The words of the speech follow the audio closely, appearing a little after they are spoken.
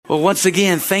Well, once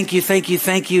again, thank you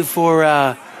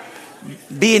for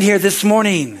being here this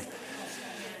morning.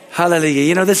 Hallelujah.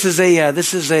 You know, this is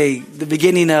the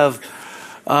beginning of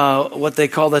what they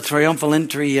call the triumphal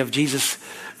entry of Jesus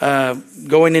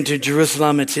going into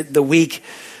Jerusalem. It's the week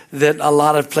that a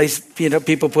lot of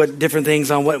people put different things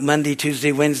on what Monday,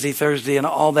 Tuesday, Wednesday, Thursday, and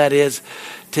all that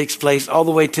takes place all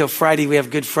the way till Friday. We have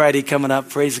Good Friday coming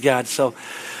up. Praise God. So,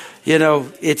 you know,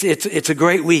 it's a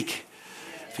great week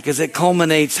because it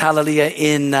culminates, hallelujah,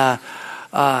 in the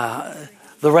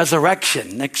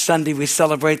resurrection. Next Sunday we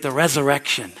celebrate the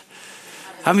resurrection.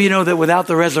 How many of you know that without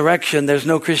the resurrection, there's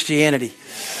no Christianity?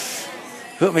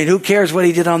 I mean, who cares what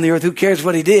he did on the earth? Who cares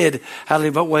what he did?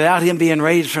 Hallelujah. But without him being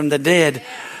raised from the dead,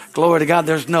 glory to God,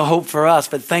 there's no hope for us.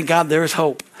 But thank God there's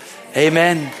hope.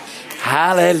 Amen.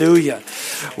 Hallelujah.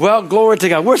 Well, glory to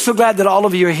God. We're so glad that all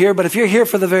of you are here. But if you're here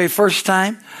for the very first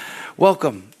time,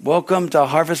 welcome. Welcome to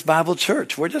Harvest Bible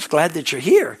Church. We're just glad that you're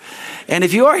here. And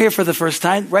if you are here for the first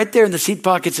time, right there in the seat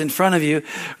pockets in front of you,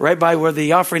 right by where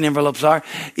the offering envelopes are,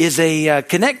 is a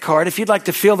Connect card. If you'd like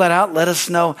to fill that out, let us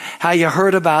know how you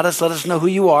heard about us. Let us know who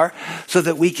you are so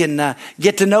that we can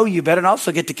get to know you better and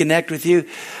also get to connect with you.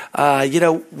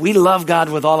 We love God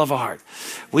with all of our heart.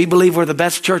 We believe we're the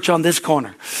best church on this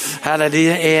corner.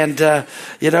 Hallelujah. And,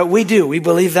 we do. We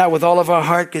believe that with all of our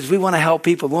heart because we want to help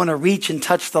people. We want to reach and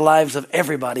touch the lives of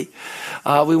everybody.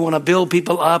 We want to build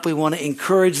people up. We want to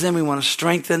encourage them. We want to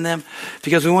strengthen them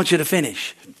because we want you to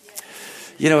finish.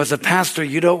 You know, as a pastor,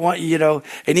 you don't want,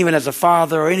 and even as a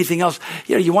father or anything else,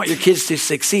 you want your kids to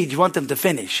succeed. You want them to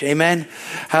finish. Amen.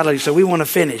 Hallelujah. So we want to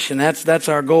finish. And that's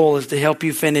our goal, is to help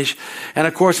you finish. And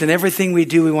of course, in everything we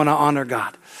do, we want to honor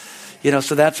God.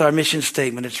 So that's our mission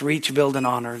statement. It's reach, build, and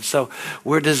honor. And so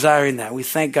we're desiring that. We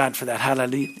thank God for that.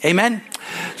 Hallelujah. Amen.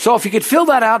 So if you could fill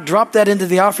that out, drop that into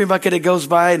the offering bucket. It goes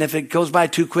by. And if it goes by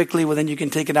too quickly, well, then you can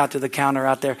take it out to the counter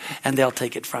out there and they'll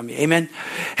take it from you. Amen.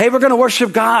 Hey, we're going to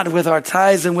worship God with our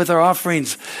tithes and with our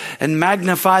offerings and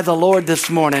magnify the Lord this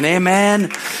morning.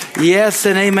 Amen. Yes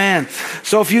and amen.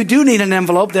 So if you do need an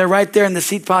envelope, they're right there in the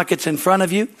seat pockets in front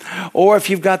of you. Or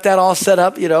if you've got that all set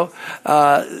up,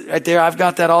 right there, I've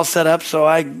got that all set up. So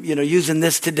I, using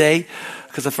this today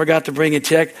because I forgot to bring a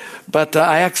check. But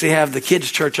I actually have the kids'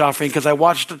 church offering because I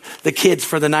watched the kids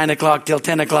for the 9 o'clock till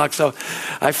 10 o'clock. So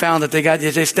I found that they're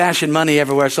stashing money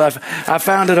everywhere. So I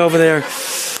found it over there.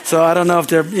 So I don't know if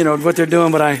they're, what they're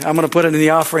doing, but I'm going to put it in the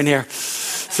offering here.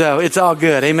 So it's all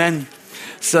good. Amen.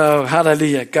 So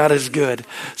hallelujah. God is good.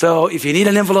 So if you need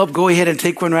an envelope, go ahead and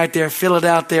take one right there. Fill it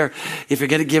out there. If you're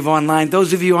going to give online,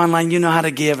 those of you online, you know how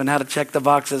to give and how to check the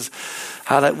boxes.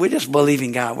 We're just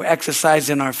believing God. We're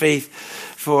exercising our faith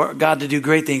for God to do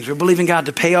great things. We're believing God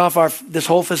to pay off this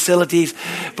whole facilities,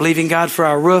 believing God for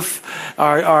our roof,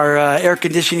 our air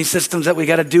conditioning systems that we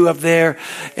got to do up there.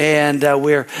 And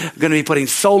we're going to be putting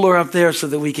solar up there so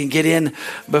that we can get in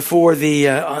before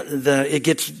it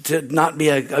gets to not be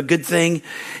a good thing.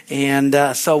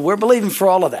 And so we're believing for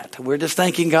all of that. We're just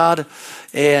thanking God.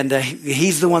 And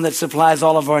he's the one that supplies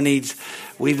all of our needs.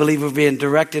 We believe we're being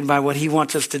directed by what he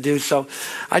wants us to do. So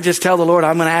I just tell the Lord,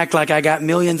 I'm going to act like I got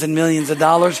millions and millions of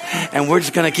dollars, and we're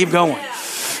just going to keep going.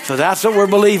 So that's what we're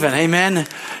believing. Amen.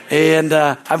 And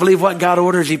I believe what God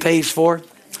orders, he pays for.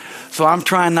 So I'm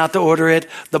trying not to order it.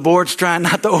 The board's trying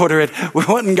not to order it. We're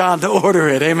wanting God to order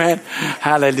it. Amen.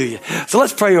 Hallelujah. So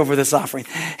let's pray over this offering.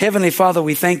 Heavenly Father,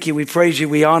 we thank you. We praise you.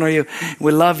 We honor you.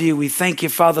 We love you. We thank you,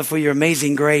 Father, for your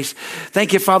amazing grace.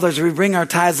 Thank you, Father, as we bring our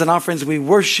tithes and offerings, we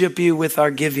worship you with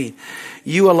our giving.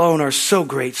 You alone are so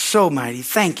great, so mighty.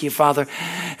 Thank you, Father.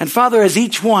 And Father, as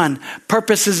each one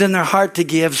purposes in their heart to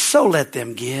give, so let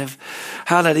them give.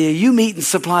 Hallelujah. You meet and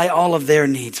supply all of their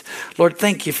needs. Lord,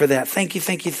 thank you for that. Thank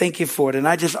you for it. And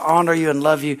I just honor you and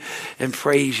love you and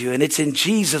praise you. And it's in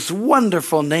Jesus'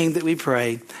 wonderful name that we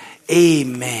pray.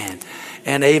 Amen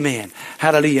and amen.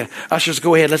 Hallelujah. Ushers,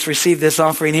 go ahead. Let's receive this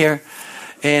offering here.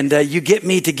 And you get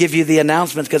me to give you the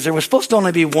announcements because there was supposed to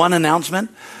only be one announcement.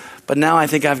 But now I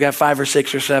think I've got 5 or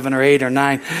 6 or 7 or 8 or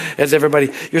 9 as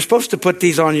everybody. You're supposed to put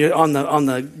these on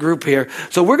the group here.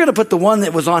 So we're going to put the one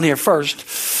that was on here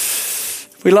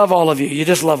first. We love all of you. You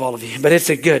just love all of you. But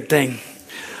it's a good thing.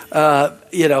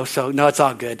 So no, it's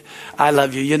all good. I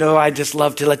love you. I just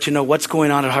love to let you know what's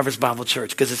going on at Harvest Bible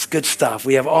Church because it's good stuff.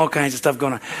 We have all kinds of stuff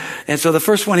going on. And so the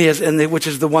first one is, which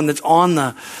is the one that's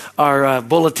on our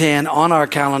bulletin, on our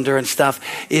calendar and stuff,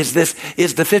 is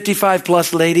the 55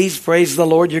 plus ladies. Praise the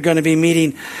Lord. You're going to be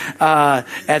meeting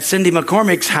at Cindy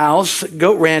McCormick's house,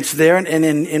 Goat Ranch there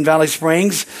in Valley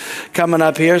Springs, coming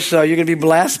up here. So you're going to be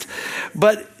blessed.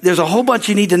 But there's a whole bunch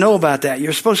you need to know about that.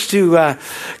 You're supposed to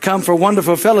come for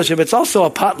wonderful fellowship. It's also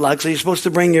also a potluck, so you're supposed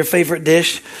to bring your favorite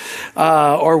dish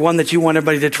or one that you want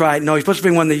everybody to try. No, you're supposed to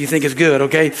bring one that you think is good,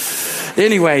 okay?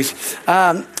 Anyways,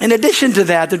 in addition to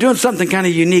that, they're doing something kind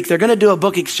of unique. They're going to do a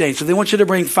book exchange. So they want you to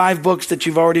bring 5 books that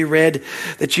you've already read,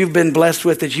 that you've been blessed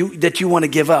with, that you want to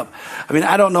give up. I mean,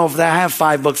 I don't know if I have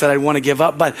 5 books that I want to give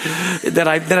up, but that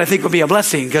I think would be a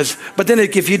blessing. But then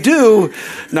if you do,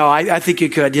 no, I think you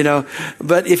could,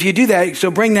 But if you do that,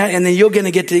 so bring that, and then you're going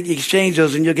to get to exchange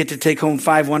those, and you'll get to take home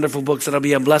 5 wonderful books that'll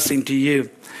be a blessing to you.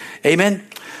 Amen?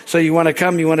 So you want to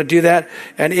come, you want to do that,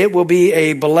 and it will be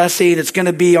a blessing. It's going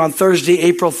to be on Thursday,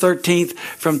 April 13th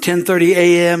from 10:30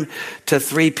 a.m. to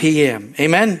 3 p.m.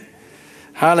 Amen?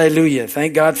 Hallelujah.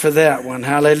 Thank God for that one.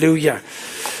 Hallelujah.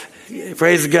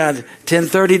 Praise God.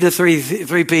 10:30 to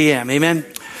 3 p.m. Amen?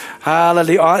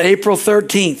 Hallelujah. On April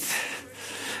 13th.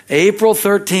 April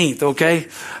 13th, okay?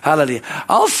 Hallelujah.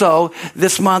 Also,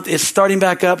 this month is starting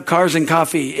back up Cars and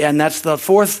Coffee, and that's the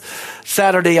 4th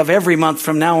Saturday of every month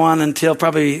from now on until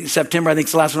probably September. I think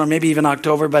it's the last one, or maybe even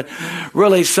October, but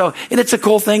really and it's a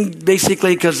cool thing,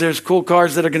 basically, because there's cool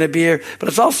cars that are going to be here, but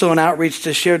it's also an outreach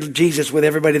to share Jesus with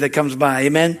everybody that comes by.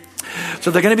 Amen?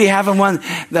 So they're going to be having one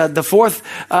the 4th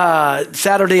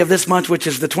Saturday of this month, which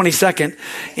is the 22nd,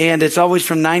 and it's always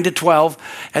from 9 to 12.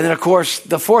 And then, of course,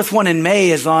 the 4th one in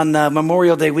May is on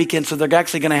Memorial Day weekend, so they're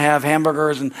actually going to have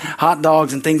hamburgers and hot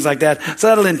dogs and things like that. So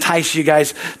that'll entice you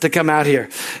guys to come out here.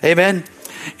 Amen?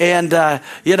 And,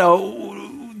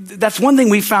 that's one thing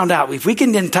we found out. If we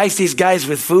can entice these guys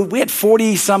with food, we had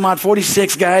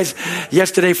 46 guys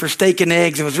yesterday for steak and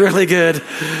eggs. It was really good.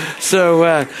 So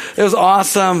it was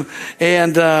awesome,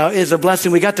 and it's a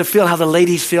blessing. We got to feel how the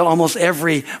ladies feel almost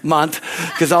every month,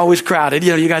 because it's always crowded.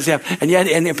 You guys have,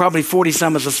 and probably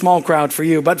 40-some is a small crowd for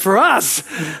you, but for us,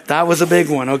 that was a big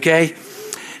one. Okay,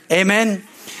 amen.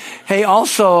 Hey,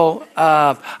 also,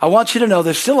 I want you to know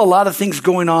there's still a lot of things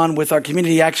going on with our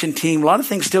community action team, a lot of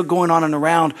things still going on and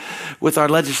around with our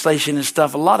legislation and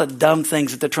stuff, a lot of dumb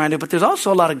things that they're trying to do, but there's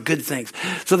also a lot of good things.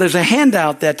 So there's a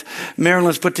handout that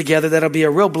Marilyn's put together that'll be a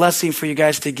real blessing for you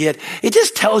guys to get. It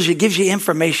just gives you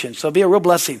information, so it'll be a real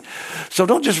blessing. So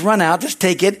don't just run out, just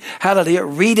take it, hallelujah,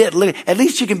 read it, at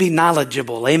least you can be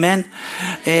knowledgeable, amen?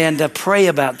 And pray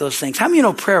about those things. How many of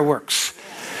you know prayer works?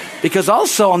 Because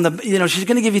also she's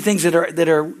going to give you things that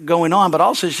are going on, but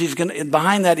also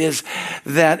behind that is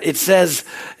that it says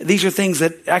these are things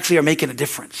that actually are making a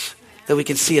difference, that we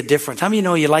can see a difference. How many of you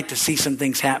know you like to see some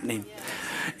things happening?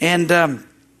 And how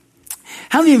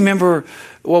many of you remember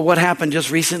what happened just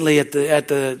recently at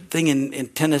the thing in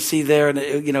Tennessee there,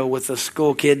 with the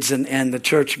school kids and the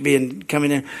church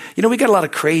coming in? We got a lot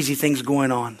of crazy things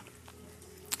going on.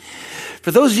 For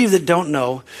those of you that don't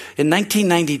know, in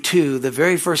 1992, the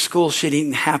very first school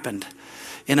shooting happened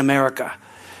in America.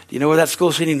 Do you know where that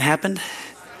school shooting happened?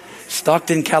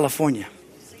 Stockton, California.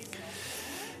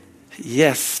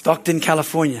 Yes, Stockton,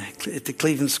 California, at the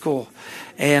Cleveland School.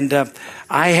 And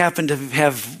I happen to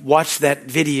have watched that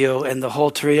video and the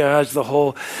whole video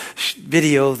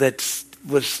that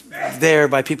was there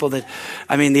by people the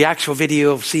actual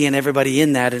video of seeing everybody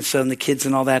in that, and so the kids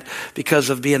and all that, because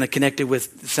of being connected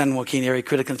with San Joaquin area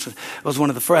critical, it was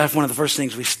one of the first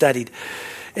things we studied.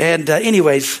 And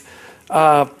anyways,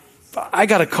 I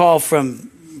got a call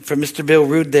from Mr. Bill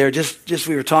Rood there. Just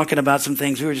we were talking about some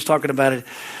things. We were just talking about it,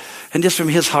 and just from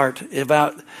his heart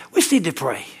about we just need to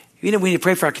pray. We need to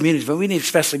pray for our communities, but we need to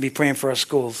especially be praying for our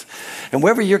schools. And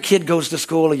wherever your kid goes to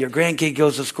school or your grandkid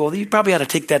goes to school, you probably ought to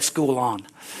take that school on.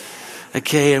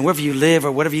 Okay, and wherever you live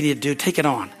or whatever you need to do, take it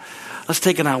on. Let's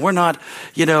take it on. We're not,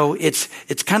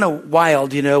 it's kind of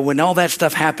wild, when all that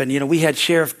stuff happened. We had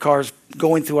sheriff cars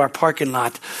going through our parking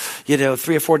lot, 3 or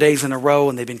 4 days in a row,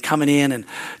 and they've been coming in and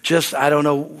just, I don't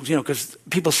know, because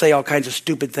people say all kinds of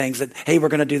stupid things that, hey, we're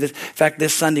going to do this. In fact,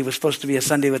 this Sunday was supposed to be a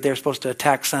Sunday that they're supposed to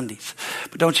attack Sundays.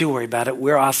 But don't you worry about it.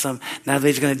 We're awesome.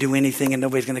 Nobody's going to do anything and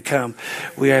nobody's going to come.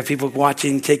 We have people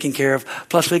watching, taking care of.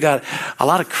 Plus, we got a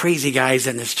lot of crazy guys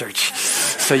in this church.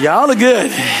 So y'all are good.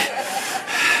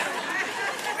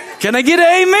 Can I get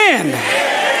an amen?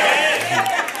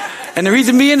 And the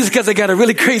reason being is because I got a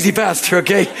really crazy pastor,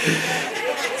 okay?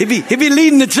 He'd be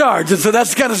leading the charge, and so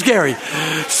that's kind of scary.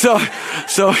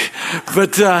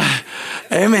 But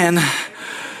amen.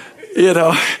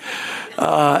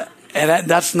 And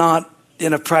that's not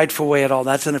in a prideful way at all.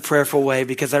 That's in a prayerful way,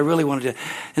 because I really want to do it.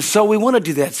 And so we want to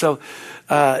do that. So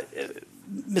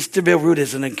Mr. Bill Root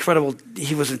is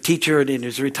he was a teacher and he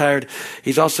was retired.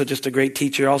 He's also just a great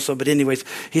teacher also. But anyways,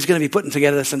 he's going to be putting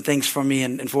together some things for me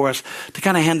and for us to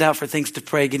kind of hand out for things to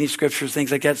pray, getting scriptures,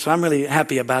 things like that. So I'm really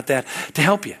happy about that, to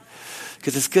help you,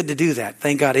 because it's good to do that.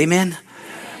 Thank God. Amen.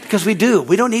 Because we do.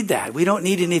 We don't need that. We don't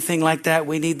need anything like that.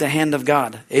 We need the hand of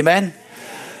God. Amen?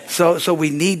 So we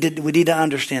need to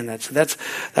understand that. So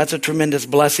that's a tremendous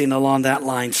blessing along that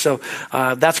line. So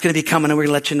that's going to be coming, and we're going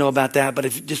to let you know about that. But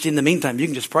if just in the meantime, you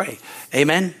can just pray.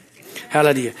 Amen?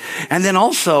 Hallelujah. And then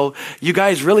also, you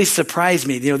guys really surprised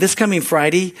me. You know, this coming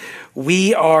Friday,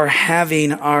 we are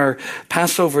having our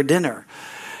Passover dinner.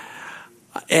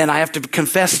 And I have to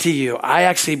confess to you, I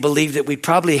actually believe that we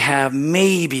probably have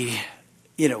maybe,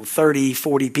 30,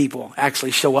 40 people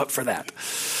actually show up for that.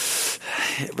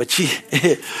 But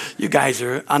you guys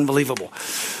are unbelievable.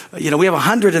 We have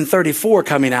 134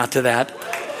 coming out to that.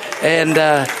 And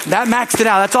that maxed it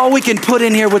out. That's all we can put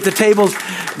in here with the tables.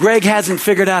 Greg hasn't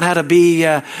figured out how to be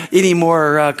any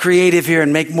more creative here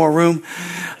and make more room.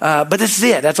 But this is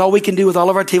it. That's all we can do with all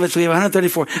of our tables. We have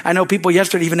 134. I know people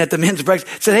yesterday, even at the men's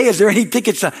breakfast, said, hey, is there any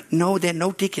tickets? No, there are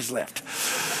no tickets left.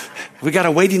 We got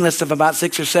a waiting list of about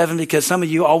 6 or 7 because some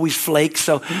of you always flake.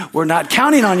 So we're not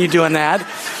counting on you doing that.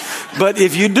 But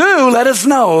if you do, let us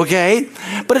know, okay?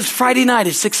 But it's Friday night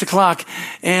at 6 o'clock,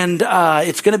 and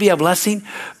it's going to be a blessing,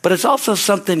 but it's also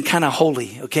something kind of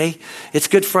holy, okay? It's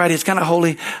Good Friday. It's kind of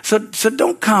holy. So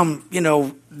don't come,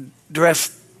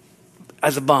 dressed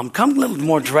as a bum. Come a little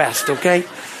more dressed, okay?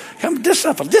 Come just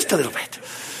up just a little bit.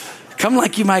 Come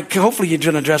like you might, hopefully you're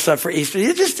going to dress up for Easter.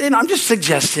 I'm just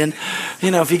suggesting,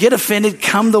 if you get offended,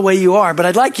 come the way you are. But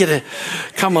I'd like you to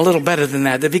come a little better than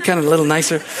that. That'd be kind of a little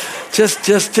nicer. Just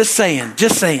saying.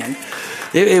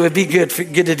 It would be good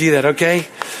to do that, okay?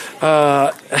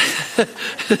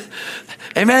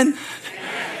 Amen?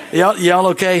 Y'all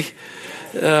okay?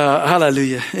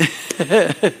 Hallelujah.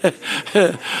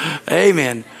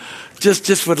 Amen.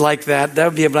 Just would like that. That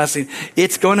would be a blessing.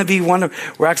 It's going to be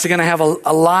wonderful. We're actually going to have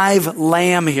a live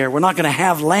lamb here. We're not going to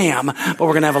have lamb, but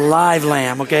we're going to have a live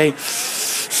lamb, okay?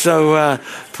 So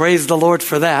praise the Lord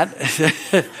for that.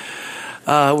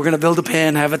 We're going to build a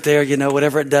pen, have it there,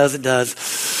 whatever it does, it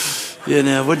does.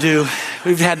 We'll do.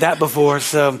 We've had that before,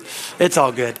 so it's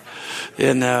all good.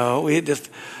 We just,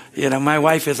 my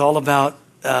wife is all about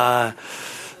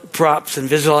props and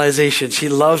visualization. She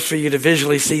loves for you to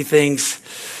visually see things.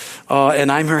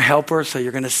 And I'm her helper, so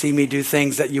you're going to see me do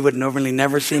things that you would normally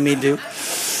never see me do.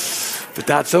 But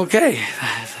that's okay.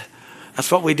 That's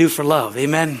what we do for love.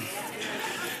 Amen?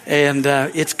 And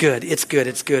it's good. It's good.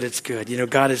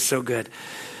 God is so good.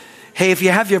 Hey, if you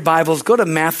have your Bibles, go to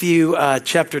Matthew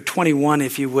chapter 21,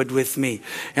 if you would, with me.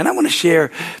 And I want to share,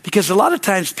 because a lot of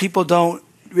times people don't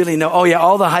really know. Oh, yeah,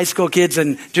 all the high school kids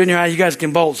and junior high, you guys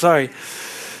can bolt. Sorry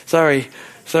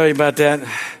about that.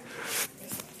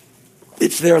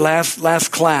 It's their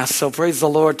last class, so praise the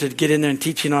Lord to get in there and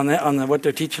teaching on that, what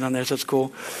they're teaching on there. So it's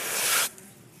cool.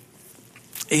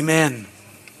 Amen.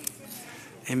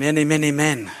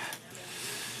 Amen.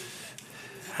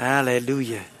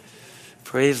 Hallelujah.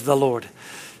 Praise the Lord.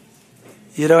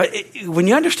 When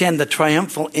you understand the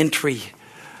triumphal entry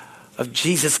of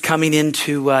Jesus coming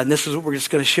into, and this is what we're just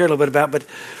going to share a little bit about, but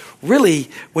really,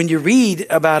 when you read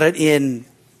about it in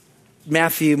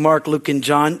Matthew, Mark, Luke, and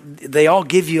John, they all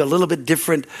give you a little bit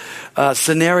different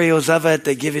scenarios of it.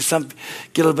 They give you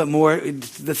get a little bit more,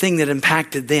 the thing that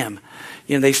impacted them.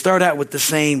 They start out with the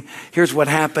same, here's what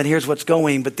happened, here's what's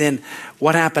going, but then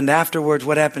what happened afterwards,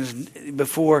 what happens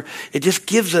before. It just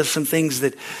gives us some things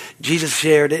that Jesus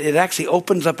shared. It actually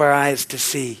opens up our eyes to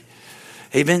see.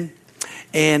 Amen?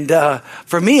 And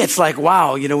for me, it's like,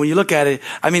 wow, when you look at it,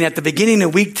 at the beginning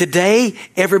of the week today,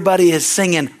 everybody is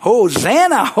singing,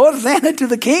 Hosanna, Hosanna to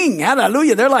the King.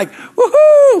 Hallelujah. They're like,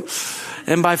 woohoo.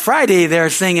 And by Friday, they're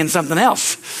singing something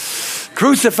else.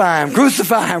 Crucify him,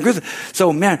 crucify him, crucify.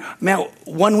 So man,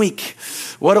 1 week,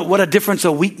 what a difference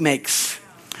a week makes.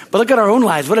 But look at our own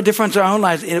lives. What a difference our own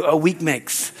lives a week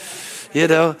makes.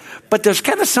 But there's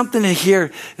kind of something in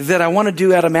here that I want to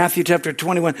do out of Matthew chapter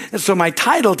 21. And so my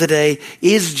title today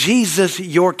is Jesus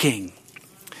Your King?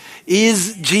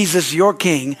 Is Jesus your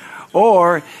King?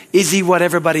 Or is he what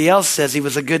everybody else says? He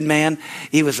was a good man.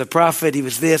 He was a prophet. He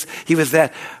was this. He was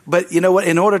that. But you know what?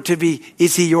 In order to be,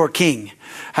 is he your King?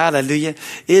 Hallelujah.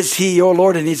 Is he your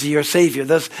Lord and is he your Savior?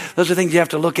 Those are things you have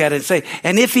to look at and say.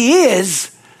 And if he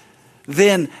is,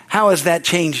 then how has that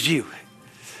changed you?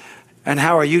 And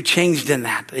how are you changed in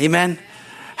that? Amen?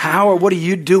 What are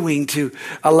you doing to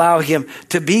allow him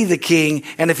to be the King?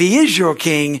 And if he is your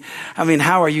King,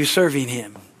 how are you serving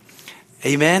him?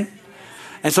 Amen?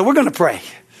 And so we're going to pray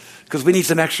because we need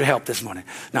some extra help this morning.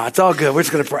 No, it's all good. We're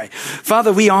just going to pray.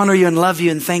 Father, we honor you and love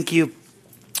you and thank you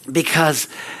because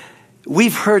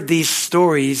we've heard these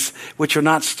stories, which are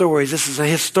not stories. This is a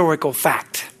historical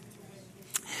fact.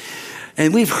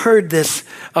 And we've heard this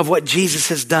of what Jesus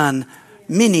has done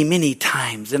many, many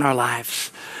times in our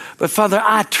lives. But Father,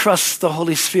 I trust the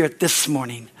Holy Spirit this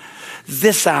morning,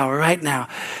 this hour, right now,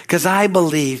 because I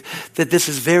believe that this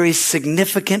is a very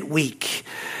significant week,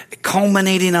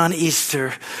 culminating on Easter.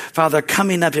 Father,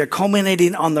 coming up here,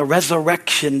 culminating on the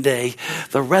resurrection day,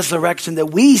 the resurrection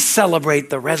that we celebrate,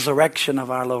 the resurrection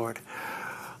of our Lord.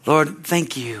 Lord,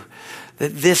 thank you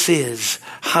that this is,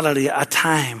 hallelujah, a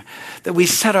time that we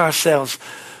set ourselves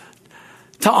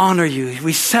to honor you.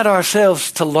 We set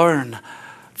ourselves to learn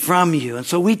from you. And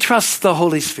so we trust the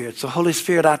Holy Spirit. So Holy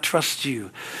Spirit, I trust you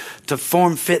to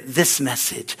form fit this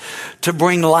message, to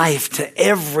bring life to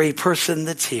every person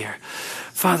that's here.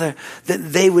 Father, that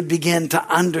they would begin to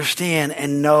understand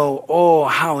and know, oh,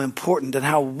 how important and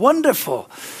how wonderful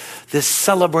this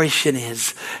celebration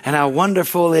is, and how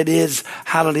wonderful it is,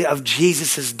 hallelujah, of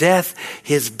Jesus' death,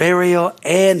 his burial,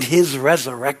 and his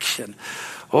resurrection.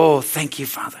 Oh, thank you,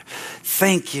 Father.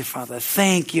 Thank you, Father.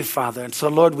 Thank you, Father. And so,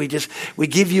 Lord, we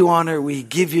give you honor. We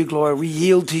give you glory. We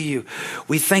yield to you.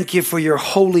 We thank you for your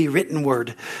holy written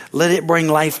word. Let it bring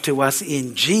life to us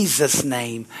in Jesus'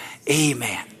 name.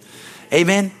 Amen.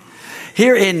 Amen.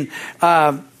 Here in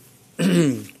the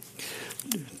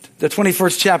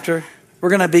 21st chapter, we're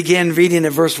going to begin reading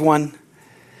at verse 1.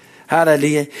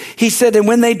 Hallelujah. He said, and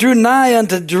when they drew nigh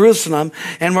unto Jerusalem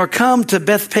and were come to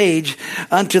Bethpage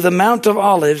unto the Mount of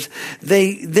Olives,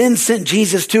 they then sent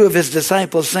Jesus two of his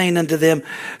disciples, saying unto them,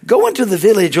 go into the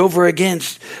village over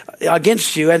against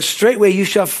you, and straightway you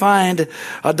shall find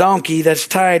a donkey that's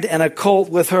tied and a colt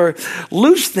with her.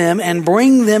 Loose them and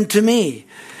bring them to me.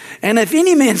 And if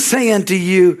any man say unto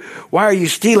you, why are you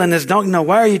stealing this donkey? No,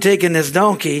 why are you taking this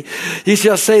donkey? You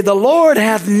shall say, the Lord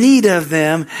hath need of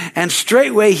them, and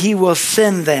straightway he will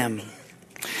send them.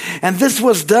 And this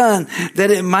was done that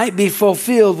it might be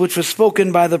fulfilled, which was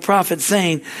spoken by the prophet,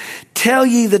 saying, tell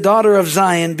ye the daughter of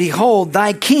Zion, behold,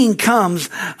 thy king comes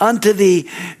unto thee,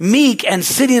 meek and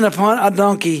sitting upon a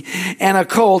donkey and a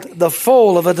colt, the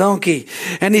foal of a donkey.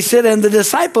 And he said, and the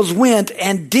disciples went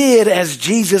and did as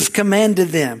Jesus commanded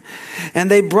them.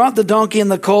 And they brought the donkey and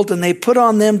the colt, and they put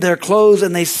on them their clothes,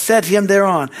 and they set him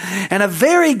thereon. And a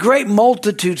very great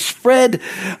multitude spread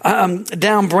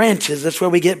down branches. That's where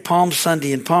we get Palm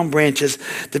Sunday and palm branches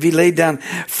to be laid down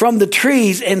from the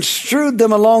trees, and strewed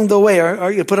them along the way, or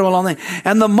you put them along the way.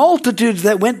 And the multitudes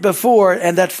that went before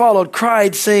and that followed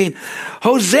cried, saying,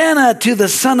 Hosanna to the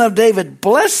Son of David.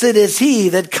 Blessed is he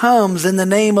that comes in the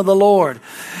name of the Lord.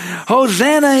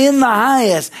 Hosanna in the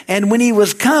highest. And when he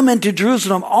was come into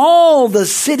Jerusalem, all the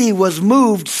city was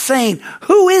moved, saying,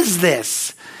 who is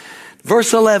this?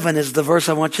 Verse 11 is the verse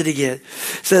I want you to get. It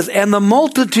says, and the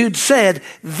multitude said,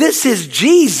 this is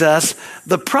Jesus,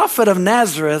 the prophet of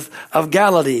Nazareth of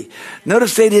Galilee.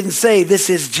 Notice they didn't say, this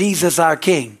is Jesus our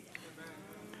King.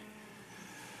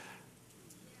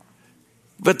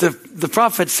 But the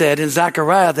prophet said in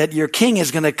Zechariah that your king is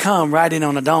going to come riding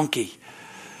on a donkey.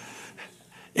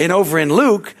 And over in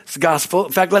Luke's gospel,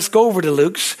 in fact, let's go over to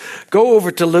Luke's. Go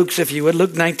over to Luke's, if you would.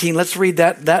 Luke 19, let's read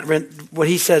that what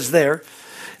he says there.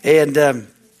 And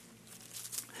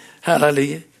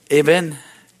hallelujah. Amen.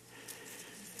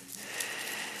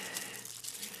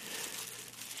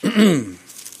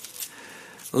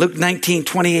 Luke 19,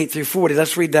 28 through 40.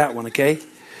 Let's read that one, okay?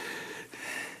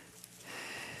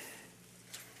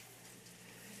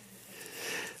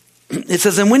 It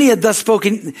says, and when he had thus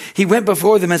spoken, he went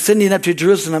before them, ascending up to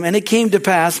Jerusalem. And it came to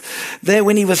pass that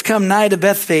when he was come nigh to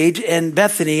Bethphage and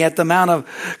Bethany at the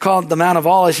called the Mount of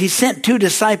Olives, he sent two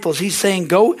disciples. He's saying,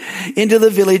 go into the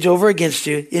village over against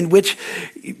you, in which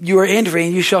you are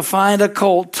entering. You shall find a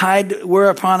colt tied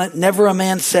whereupon it never a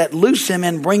man sat. Loose him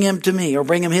and bring him to me, or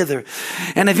bring him hither.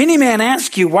 And if any man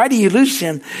ask you, why do you loose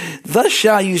him? Thus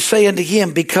shall you say unto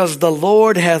him, because the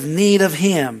Lord hath need of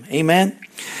him. Amen.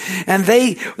 And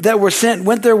they that were sent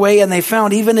went their way, and they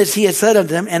found even as he had said unto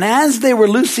them. And as they were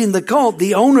loosing the colt,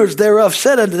 the owners thereof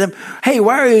said unto them, hey,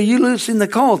 why are you loosing the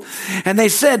colt? And they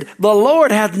said, the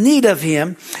Lord hath need of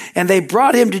him. And they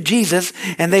brought him to Jesus,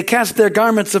 and they cast their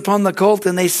garments upon the colt,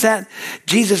 and they sat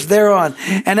Jesus thereon.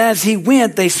 And as he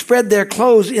went, they spread their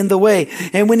clothes in the way.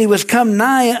 And when he was come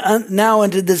nigh now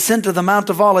into the descent of the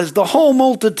Mount of Olives, the whole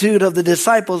multitude of the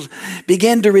disciples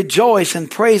began to rejoice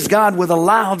and praise God with a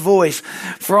loud voice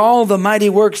for all the mighty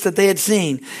works that they had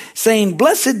seen, saying,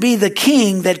 blessed be the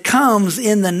King that comes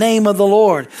in the name of the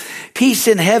Lord. Peace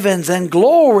in heavens and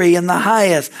glory in the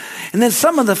highest. And then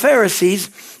some of the Pharisees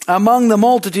among the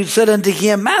multitude said unto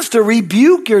him, Master,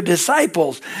 rebuke your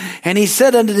disciples. And he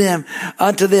said unto them,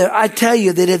 I tell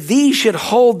you that if these should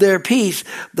hold their peace,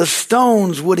 the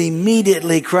stones would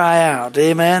immediately cry out.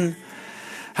 Amen.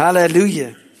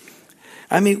 Hallelujah.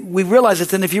 I mean, we realize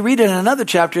it. And if you read it in another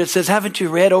chapter, it says, haven't you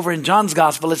read over in John's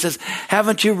gospel? It says,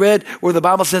 haven't you read where the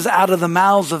Bible says, out of the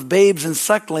mouths of babes and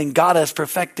suckling, God has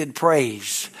perfected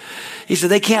praise. He said,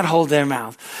 they can't hold their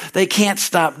mouth. They can't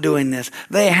stop doing this.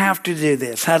 They have to do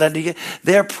this. Hallelujah.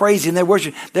 They're praising, they're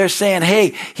worshiping. They're saying,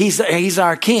 hey, he's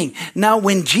our king. Now,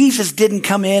 when Jesus didn't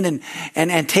come in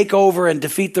and take over and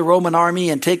defeat the Roman army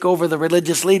and take over the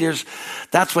religious leaders,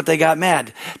 that's what they got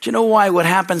mad. Do you know why what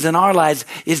happens in our lives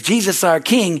is Jesus our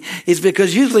king is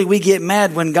because usually we get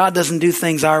mad when God doesn't do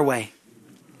things our way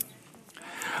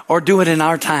or do it in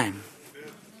our time.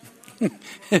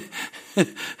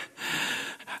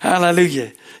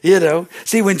 Hallelujah. You know,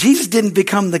 see, when Jesus didn't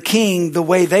become the king the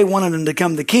way they wanted him to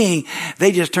become the king,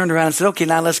 they just turned around and said, okay,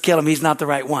 now let's kill him. He's not the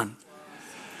right one.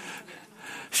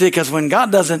 See, because when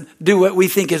God doesn't do what we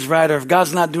think is right, or if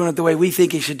God's not doing it the way we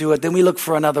think he should do it, then we look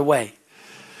for another way.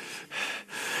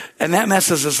 And that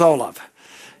messes us all up,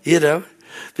 you know,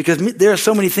 because there are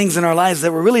so many things in our lives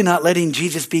that we're really not letting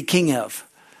Jesus be king of.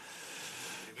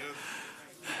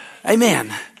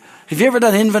 Amen. Have you ever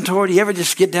done inventory? Do you ever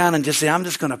just get down and just say, I'm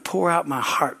just going to pour out my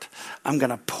heart. I'm going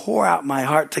to pour out my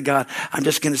heart to God. I'm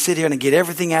just going to sit here and get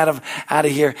everything out of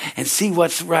here and see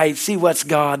what's right, see what's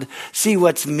God, see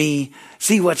what's me,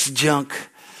 see what's junk,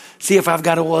 see if I've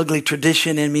got an ugly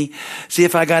tradition in me, see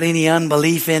if I got any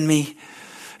unbelief in me.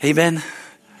 Amen.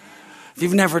 If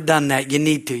you've never done that, you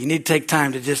need to. You need to take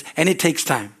time to and it takes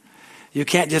time. You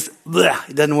can't just,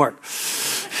 it doesn't work.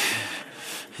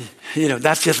 You know,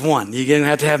 that's just one. You're going to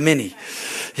have to have many.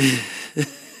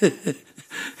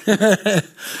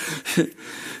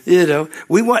 You know,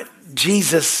 we want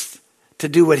Jesus to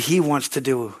do what he wants to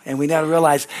do. And we now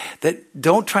realize that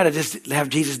don't try to just have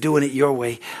Jesus doing it your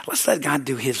way. Let's let God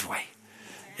do his way.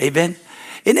 Amen.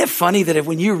 Isn't it funny that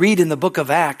when you read in the book of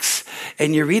Acts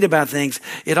and you read about things,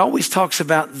 it always talks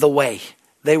about the way.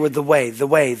 They were the way.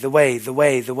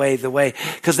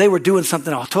 Because they were doing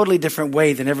something a totally different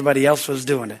way than everybody else was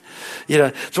doing it. You know,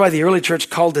 that's why the early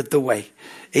church called it the way.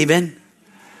 Amen.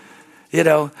 You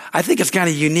know, I think it's kind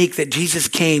of unique that Jesus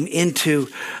came into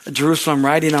Jerusalem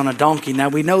riding on a donkey. Now,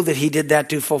 we know that he did that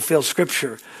to fulfill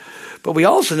scripture. But we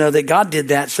also know that God did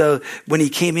that so when he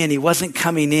came in, he wasn't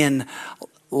coming in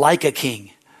like a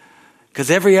king. Because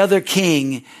every other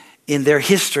king in their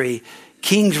history,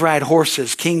 kings ride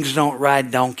horses. Kings don't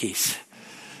ride donkeys.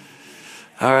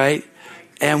 All right.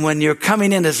 And when you're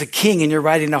coming in as a king and you're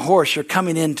riding a horse, you're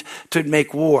coming in to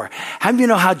make war. How do you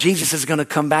know how Jesus is going to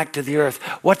come back to the earth?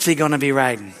 What's he going to be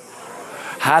riding?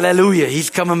 Hallelujah.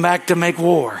 He's coming back to make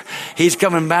war. He's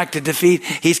coming back to defeat.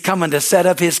 He's coming to set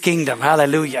up his kingdom.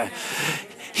 Hallelujah.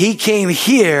 He came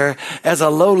here as a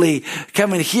lowly,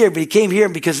 coming here, but he came here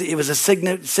because it was a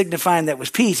signifying that was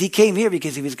peace. He came here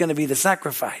because he was going to be the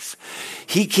sacrifice.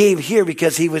 He came here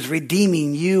because he was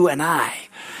redeeming you and I.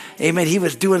 Amen. He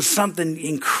was doing something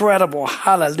incredible.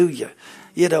 Hallelujah.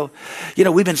 You know,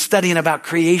 we've been studying about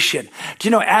creation. Do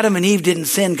you know Adam and Eve didn't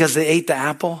sin because they ate the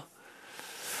apple?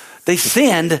 They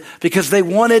sinned because they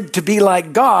wanted to be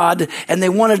like God and they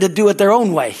wanted to do it their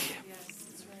own way.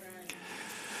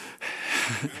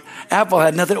 Apple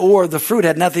had nothing, or the fruit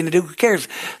had nothing to do. Who cares?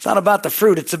 It's not about the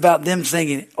fruit. It's about them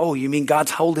saying, oh, you mean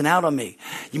God's holding out on me?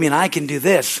 You mean I can do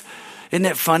this? Isn't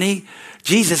it funny?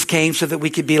 Jesus came so that we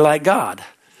could be like God.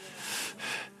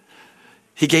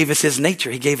 He gave us his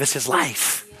nature. He gave us his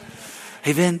life.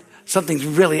 Amen.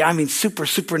 Something really,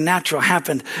 supernatural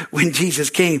happened when Jesus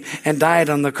came and died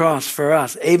on the cross for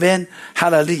us. Amen.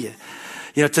 Hallelujah.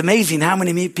 You know, it's amazing how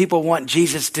many people want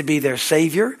Jesus to be their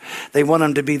savior. They want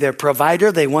him to be their provider.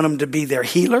 They want him to be their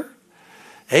healer.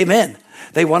 Amen.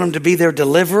 They want him to be their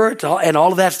deliverer. And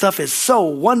all of that stuff is so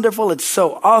wonderful. It's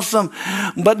so awesome.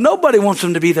 But nobody wants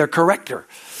him to be their corrector.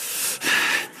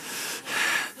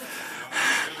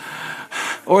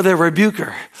 Or their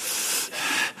rebuker.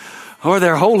 Or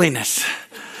their holiness.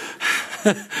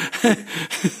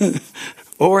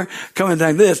 Or coming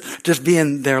like this, just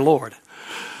being their Lord.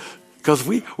 Because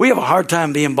we have a hard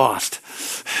time being bossed,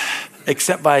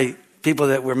 except by people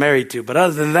that we're married to. But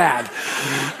other than that,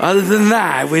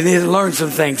 we need to learn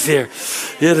some things here.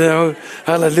 You know,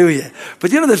 hallelujah.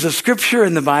 But you know, there's a scripture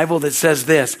in the Bible that says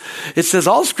this. It says,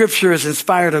 all scripture is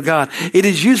inspired of God. It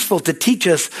is useful to teach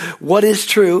us what is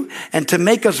true and to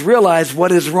make us realize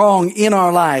what is wrong in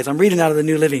our lives. I'm reading out of the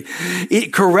New Living.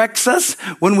 It corrects us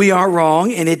when we are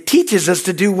wrong, and it teaches us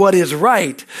to do what is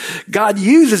right. God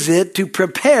uses it to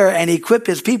prepare and equip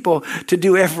his people to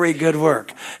do every good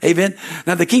work. Amen.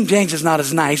 Now, the King James is not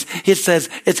as nice. It says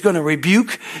it's going to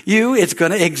rebuke you. It's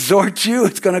going to exhort you.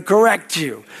 It's going to correct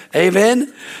you.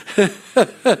 Amen.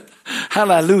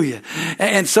 Hallelujah.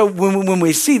 And so when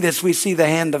we see this, we see the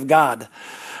hand of God.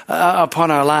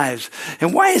 upon our lives.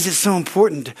 And why is it so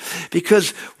important?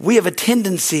 Because we have a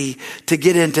tendency to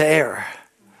get into error.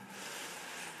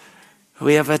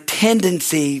 We have a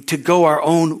tendency to go our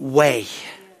own way.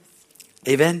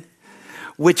 Amen?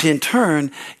 Which in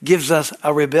turn gives us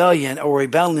a rebellion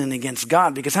against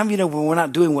God. Because how many of you know when we're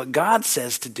not doing what God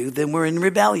says to do, then we're in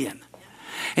rebellion?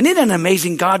 And isn't it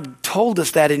amazing? God told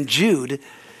us that in Jude.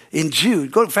 In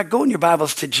Jude, go in your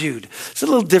Bibles to Jude. It's a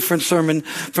little different sermon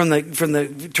from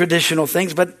the traditional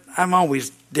things, but I'm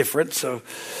always different. So,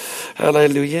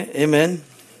 hallelujah, amen.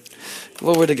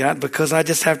 Glory to God, because I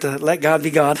just have to let God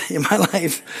be God in my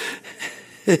life.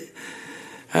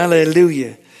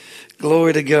 Hallelujah.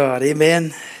 Glory to God.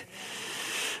 Amen.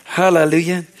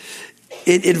 Hallelujah.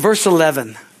 In verse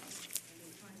 11,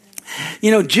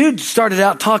 Jude started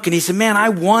out talking. He said, man, I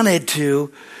wanted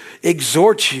to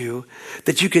exhort you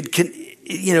that you could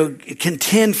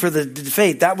contend for the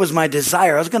faith. That was my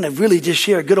desire. I was going to really just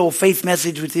share a good old faith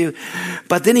message with you.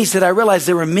 But then he said, I realized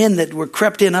there were men that were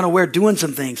crept in unaware doing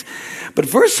some things. But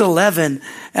verse 11,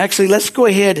 actually, let's go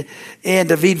ahead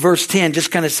and read verse 10, just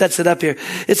kind of sets it up here.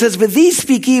 It says, but these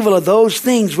speak evil of those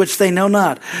things which they know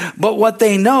not. But what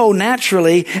they know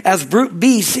naturally as brute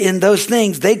beasts in those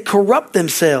things, they corrupt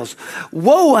themselves.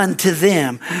 Woe unto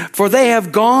them, for they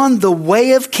have gone the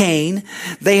way of Cain.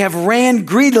 They have ran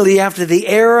greedily after the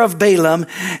error of Balaam,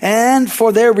 and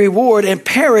for their reward, and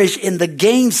perish in the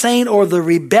gainsaying or the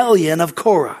rebellion of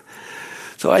Korah.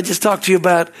 So I just talked to you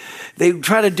about they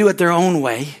try to do it their own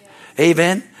way.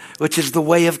 Amen. Which is the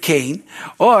way of Cain.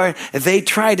 Or they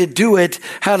try to do it,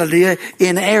 hallelujah,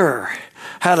 in error.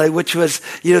 Hallelujah, which was,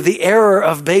 the error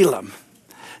of Balaam.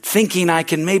 Thinking I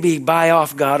can maybe buy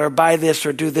off God or buy this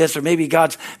or do this, or maybe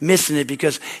God's missing it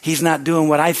because he's not doing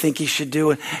what I think he should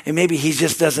do. And maybe he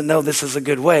just doesn't know this is a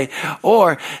good way.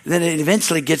 Or then it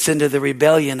eventually gets into the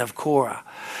rebellion of Korah.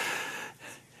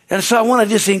 And so I want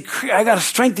to I got to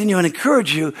strengthen you and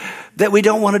encourage you that we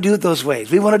don't want to do it those ways.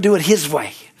 We want to do it his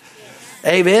way.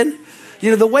 Amen.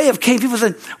 The way of Cain, people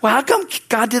say, well, how come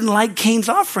God didn't like Cain's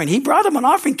offering? He brought him an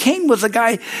offering. Cain was a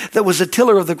guy that was a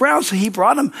tiller of the ground, so he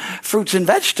brought him fruits and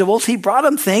vegetables. He brought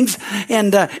him things.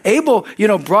 And Abel,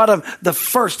 brought him the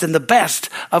first and the best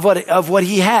of what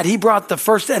he had. He brought the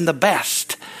first and the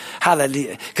best.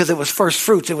 Hallelujah. Because it was first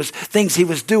fruits. It was things he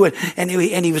was doing, and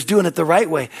he was doing it the right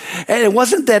way. And it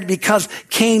wasn't that because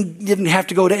Cain didn't have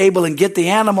to go to Abel and get the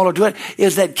animal or do it. It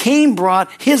was that Cain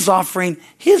brought his offering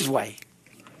his way.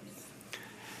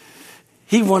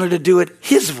 He wanted to do it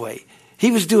his way.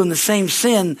 He was doing the same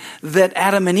sin that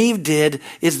Adam and Eve did,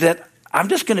 is that I'm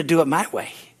just going to do it my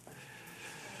way.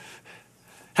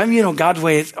 How many of you know God's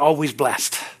way is always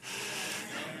blessed?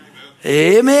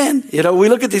 Amen. We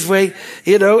look at this way,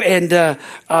 and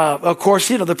of course,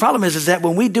 the problem is that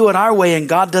when we do it our way and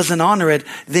God doesn't honor it,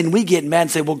 then we get mad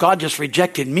and say, well, God just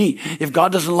rejected me. If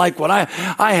God doesn't like what I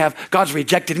have, God's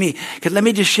rejected me. Because let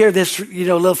me just share this,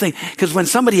 little thing. Because when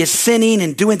somebody is sinning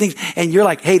and doing things and you're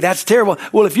like, hey, that's terrible.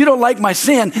 Well, if you don't like my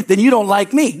sin, then you don't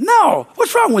like me. No.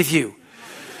 What's wrong with you?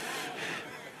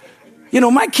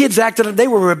 My kids they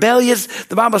were rebellious.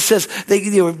 The Bible says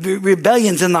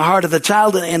rebellion's in the heart of the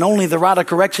child, and only the rod of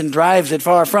correction drives it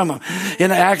far from them in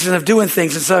the action of doing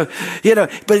things. And so,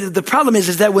 but the problem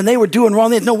is that when they were doing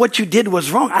wrong, they didn't know what you did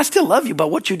was wrong. I still love you, but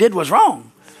what you did was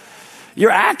wrong.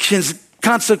 Your actions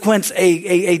consequence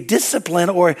a discipline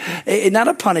or not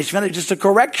a punishment, it's just a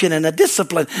correction and a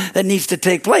discipline that needs to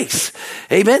take place.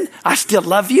 Amen. I still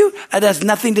love you. It has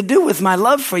nothing to do with my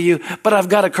love for you, but I've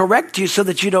got to correct you so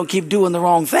that you don't keep doing the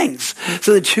wrong things,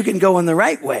 so that you can go in the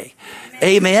right way.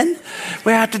 Amen.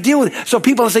 We have to deal with it. So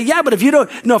people say, yeah, but if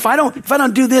I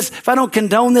don't do this, if I don't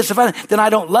condone this, then I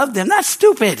don't love them. That's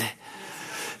stupid.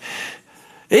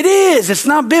 It is. It's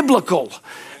not biblical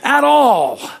at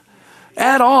all.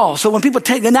 At all. So when people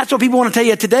and that's what people want to tell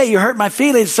you today, you hurt my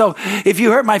feelings. So if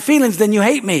you hurt my feelings, then you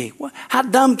hate me. How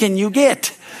dumb can you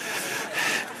get?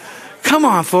 Come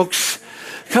on, folks.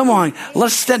 Come on.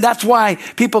 That's why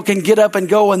people can get up and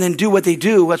go and then do what they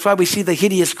do. That's why we see the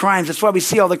hideous crimes. That's why we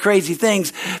see all the crazy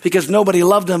things, because nobody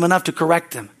loved them enough to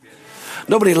correct them.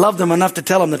 Nobody loved them enough to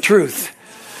tell them the truth.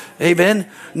 Amen.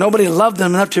 Nobody loved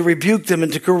them enough to rebuke them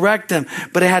and to correct them,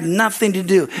 but it had nothing to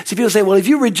do. See, people say, well, if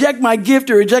you reject my gift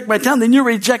or reject my talent, then you're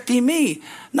rejecting me.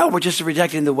 No, we're just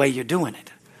rejecting the way you're doing it,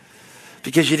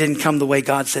 because you didn't come the way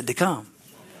God said to come.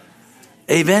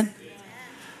 Amen.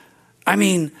 I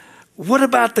mean, what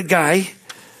about the guy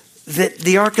that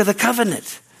the Ark of the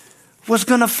Covenant was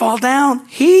going to fall down?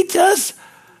 He just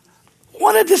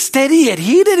wanted to steady it.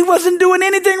 He wasn't doing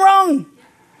anything wrong.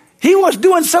 He was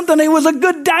doing something. It was a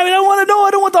good dive. I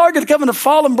don't want the Ark of the Covenant to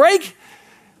fall and break.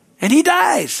 And he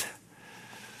dies.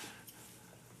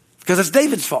 Because it's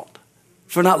David's fault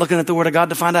for not looking at the word of God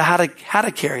to find out how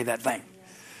to carry that thing.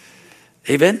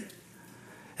 Amen?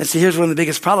 And see, here's one of the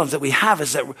biggest problems that we have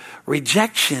is that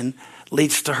rejection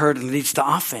leads to hurt and leads to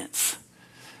offense.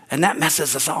 And that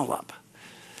messes us all up.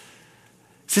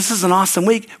 This is an awesome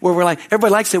week where we're like,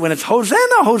 everybody likes it when it's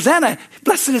Hosanna, Hosanna.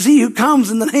 Blessed is he who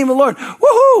comes in the name of the Lord.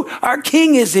 Woohoo, our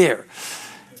King is here.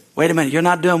 Wait a minute, you're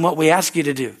not doing what we ask you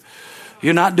to do.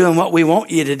 You're not doing what we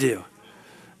want you to do.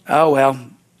 Oh,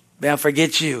 well,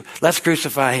 forget you. Let's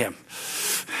crucify him.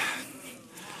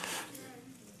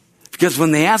 Because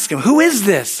when they ask him, who is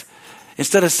this?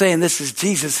 Instead of saying this is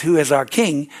Jesus who is our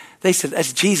King, they said,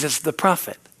 that's Jesus the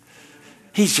prophet.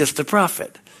 He's just a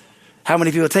prophet. How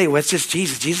many people tell you, well, it's just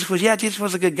Jesus. Jesus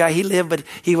was a good guy. He lived, but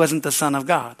he wasn't the Son of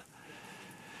God.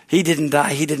 He didn't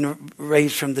die. He didn't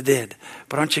raise from the dead.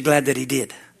 But aren't you glad that he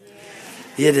did?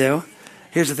 Yeah. You know?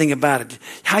 Here's the thing about it.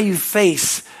 How you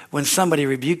face when somebody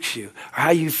rebukes you, or how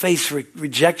you face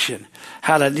rejection,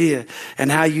 hallelujah, and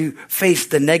how you face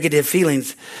the negative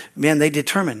feelings, man, they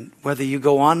determine whether you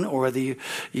go on or whether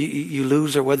you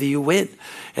lose or whether you win.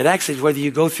 It actually is whether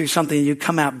you go through something and you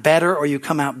come out better or you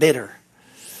come out bitter.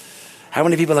 How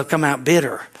many people have come out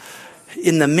bitter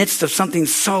in the midst of something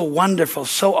so wonderful,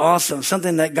 so awesome,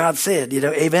 something that God said,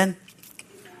 amen?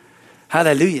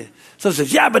 Hallelujah. So it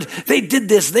says, yeah, but they did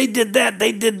this, they did that,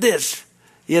 they did this,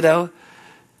 And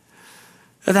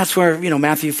that's where,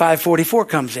 Matthew 5:44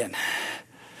 comes in.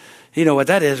 You know what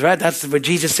that is, right? That's what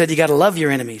Jesus said. You got to love your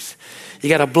enemies. You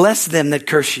got to bless them that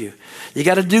curse you. You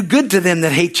got to do good to them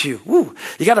that hate you. Woo.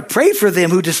 You got to pray for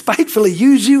them who despitefully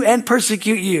use you and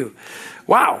persecute you.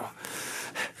 Wow.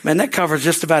 Man, that covers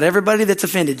just about everybody that's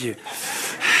offended you.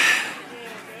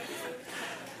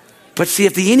 But see,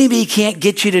 if the enemy can't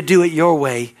get you to do it your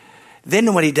way,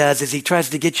 then what he does is he tries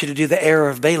to get you to do the error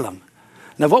of Balaam.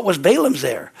 Now, what was Balaam's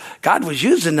error? God was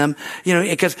using them,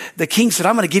 because the king said,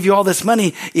 I'm going to give you all this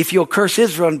money if you'll curse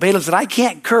Israel. And Balaam said, I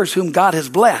can't curse whom God has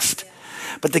blessed.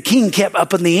 But the king kept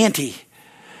upping the ante.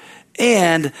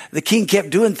 And the king kept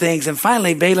doing things. And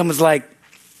finally, Balaam was like,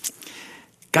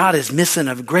 God is missing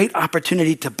a great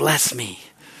opportunity to bless me.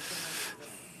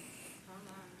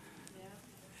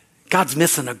 God's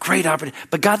missing a great opportunity.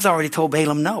 But God's already told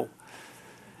Balaam no.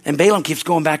 And Balaam keeps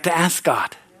going back to ask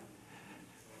God.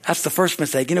 That's the first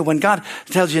mistake. When God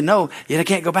tells you no, you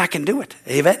can't go back and do it.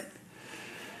 Amen?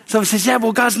 Someone says, yeah,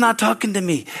 well, God's not talking to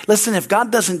me. Listen, if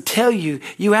God doesn't tell you,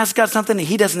 you ask God something and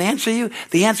he doesn't answer you,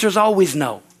 the answer is always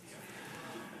no.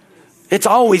 It's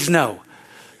always no.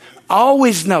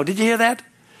 Always no. Did you hear that?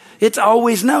 It's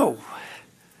always no.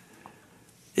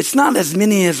 It's not as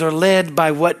many as are led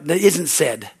by what isn't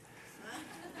said.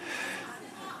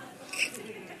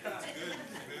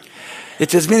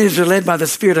 It's as many as are led by the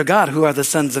Spirit of God who are the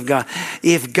sons of God.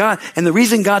 And the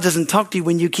reason God doesn't talk to you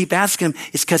when you keep asking him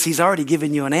is because he's already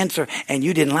given you an answer and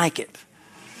you didn't like it.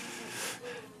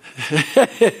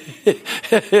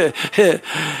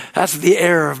 That's the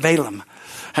error of Balaam.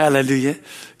 Hallelujah.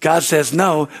 God says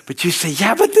no, but you say,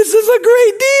 yeah, but this is a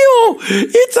great deal.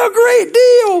 It's a great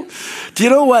deal. Do you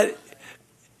know what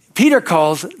Peter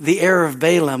calls the error of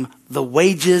Balaam? The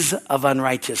wages of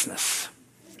unrighteousness.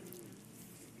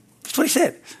 That's what he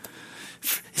said.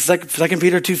 It's like 2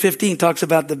 Peter 2:15 talks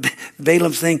about the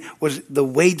Balaam's thing was the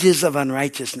wages of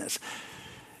unrighteousness.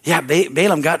 Yeah,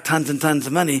 Balaam got tons and tons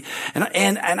of money.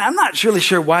 And I'm not really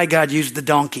sure why God used the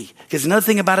donkey. Because another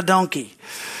thing about a donkey,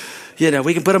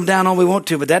 we can put them down all we want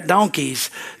to, but that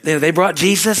donkey's, they brought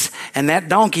Jesus, and that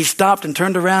donkey stopped and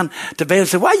turned around to Balaam and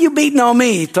said, why are you beating on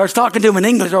me? He starts talking to him in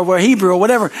English or Hebrew or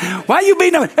whatever. Why are you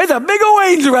beating on me? There's a big old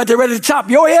angel right there ready to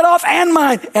chop your head off and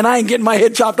mine, and I ain't getting my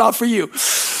head chopped off for you.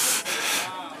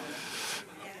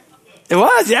 It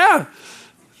was, yeah.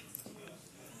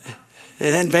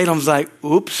 And then Balaam's like,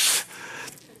 oops.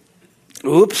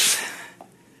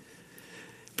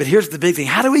 But here's the big thing.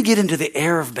 How do we get into the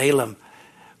error of Balaam?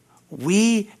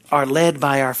 We are led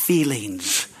by our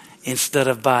feelings instead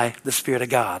of by the Spirit of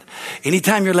God.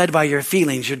 Anytime you're led by your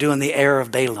feelings, you're doing the error of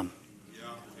Balaam.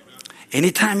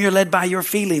 Anytime you're led by your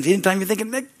feelings, anytime you're thinking,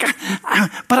 but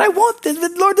I want this,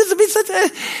 but Lord, this would be such a...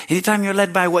 Anytime you're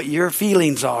led by what your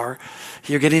feelings are,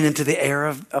 you're getting into the error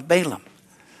of Balaam.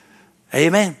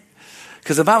 Amen.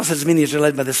 Because the Bible says many are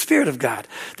led by the Spirit of God.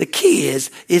 The key is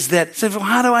that, well,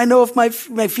 how do I know if my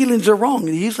feelings are wrong?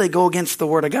 You usually go against the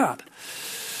Word of God.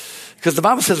 Because the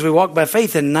Bible says we walk by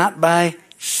faith and not by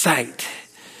sight.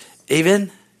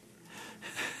 Amen?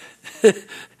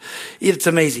 It's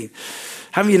amazing.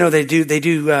 How many of you know they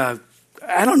do, I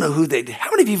don't know who they do. How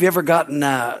many of you have ever gotten,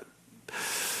 what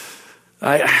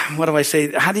do I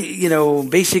say? How do you,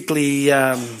 basically,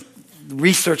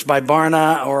 research by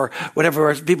Barna or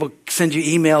whatever. People send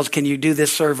you emails. Can you do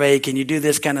this survey? Can you do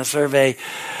this kind of survey?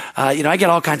 I get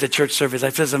all kinds of church surveys. I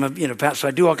says I'm a pastor, so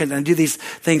I do all kinds. I do these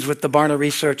things with the Barna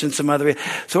research and some other.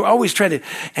 So we're always trying to.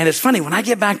 And it's funny when I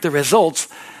get back the results.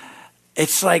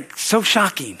 It's like so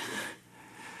shocking.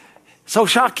 So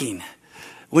shocking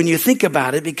when you think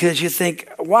about it, because you think,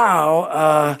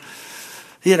 wow,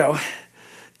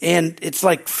 and it's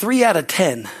like 3 out of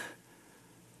 10.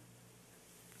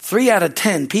 3 out of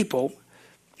 10 people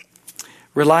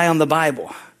rely on the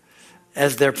Bible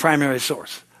as their primary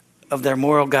source of their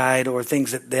moral guide or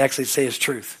things that they actually say is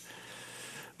truth.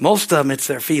 Most of them, it's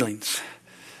their feelings.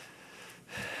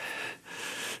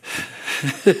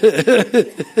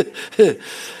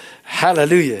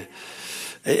 Hallelujah.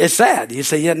 It's sad. You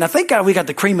say, yeah, now thank God we got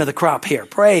the cream of the crop here.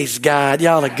 Praise God.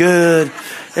 Y'all are good.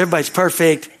 Everybody's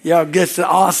perfect. Y'all good. It's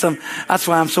awesome. That's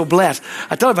why I'm so blessed.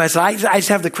 I told everybody, I just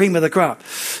have the cream of the crop.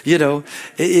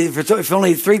 If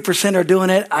only 3% are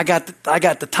doing it, I got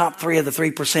the top 3 of the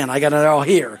 3%. I got it all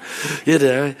here.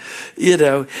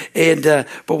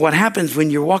 But what happens when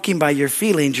you're walking by your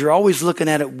feelings, you're always looking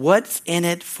at it. What's in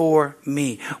it for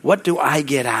me? What do I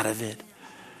get out of it?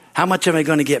 How much am I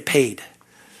going to get paid?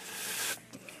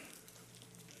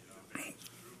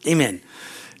 Amen.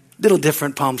 Little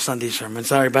different Palm Sunday sermon.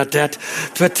 Sorry about that.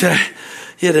 But,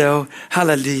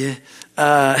 hallelujah.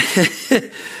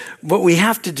 What we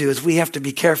have to do is we have to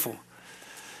be careful.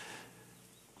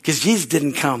 Because Jesus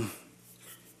didn't come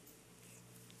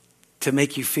to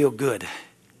make you feel good.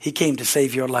 He came to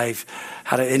save your life.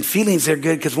 And feelings are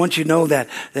good because once you know that,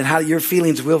 then how your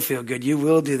feelings will feel good. You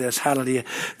will do this. Hallelujah.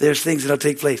 There's things that'll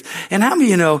take place. And how many of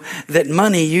you know that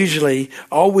money usually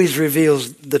always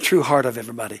reveals the true heart of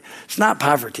everybody? It's not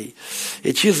poverty.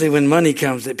 It's usually when money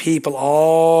comes that people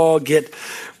all get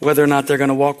whether or not they're going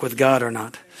to walk with God or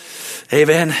not.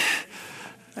 Amen.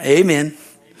 Amen.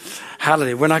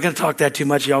 Hallelujah. We're not going to talk that too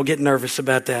much. Y'all get nervous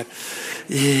about that.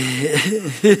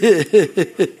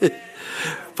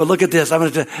 But look at this. I'm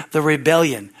going to the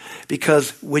rebellion,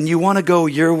 because when you want to go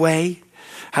your way,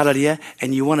 hallelujah,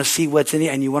 and you want to see what's in it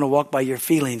and you want to walk by your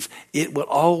feelings, it will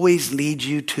always lead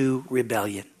you to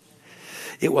rebellion.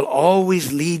 It will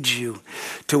always lead you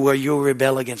to where you'll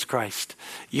rebel against Christ.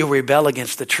 You'll rebel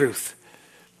against the truth.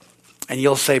 And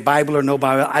you'll say, Bible or no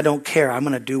Bible, I don't care. I'm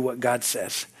going to do what God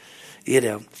says.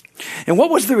 And what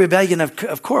was the rebellion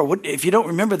of Korah? If you don't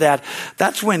remember that,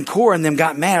 that's when Korah and them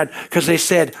got mad because they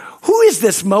said, who is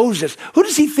this Moses? Who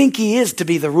does he think he is to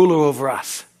be the ruler over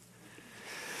us?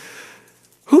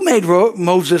 Who made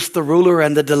Moses the ruler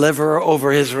and the deliverer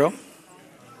over Israel?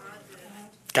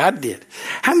 God did.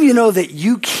 How many of you know that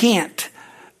you can't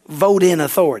vote in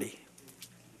authority?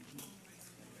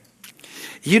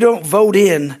 You don't vote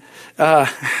in,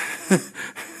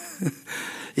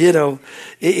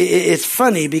 it's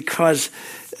funny because,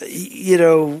 you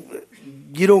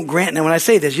don't grant, now when I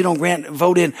say this, you don't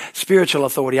vote in spiritual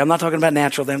authority. I'm not talking about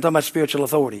natural things. I'm talking about spiritual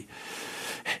authority.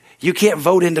 You can't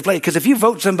vote into place, because if you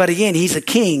vote somebody in, he's a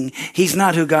king. He's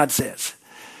not who God says.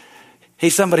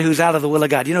 He's somebody who's out of the will of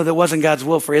God. You know, that wasn't God's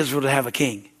will for Israel to have a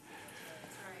king,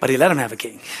 but he let them have a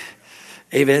king.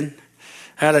 Amen.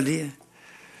 Hallelujah.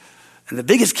 And the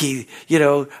biggest key,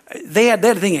 they had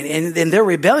that thing, and in their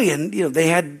rebellion,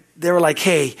 they were like,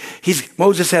 hey,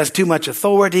 Moses has too much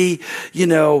authority,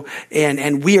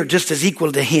 and we are just as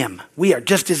equal to him. We are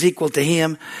just as equal to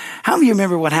him. How many of you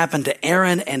remember what happened to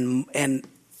Aaron and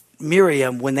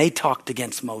Miriam when they talked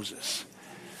against Moses?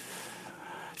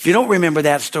 If you don't remember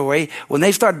that story, when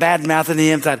they start bad-mouthing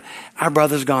him, thought, our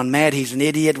brother's gone mad. He's an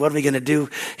idiot. What are we going to do?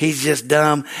 He's just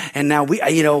dumb. And now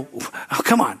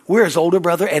come on. We're his older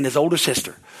brother and his older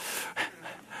sister.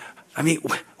 I mean,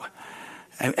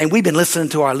 and we've been listening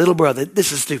to our little brother.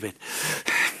 This is stupid.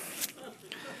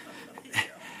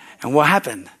 And what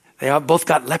happened? They both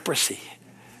got leprosy.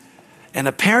 And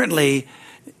apparently,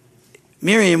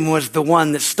 Miriam was the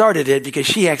one that started it because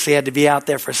she actually had to be out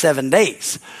there for 7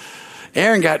 days.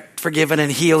 Aaron got forgiven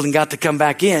and healed and got to come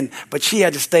back in, but she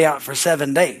had to stay out for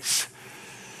 7 days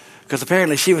because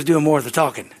apparently she was doing more of the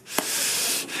talking.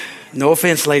 No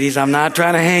offense, ladies. I'm not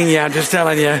trying to hang you. I'm just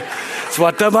telling you. It's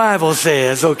what the Bible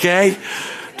says, okay?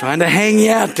 Trying to hang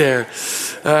you out there.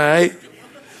 All right?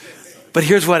 But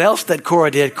here's what else that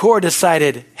Korah did. Korah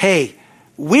decided, hey,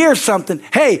 we're something.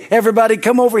 Hey, everybody,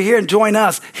 come over here and join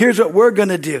us. Here's what we're going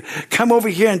to do. Come over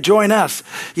here and join us.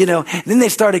 Then they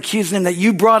started accusing him that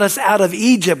you brought us out of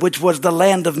Egypt, which was the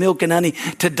land of milk and honey,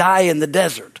 to die in the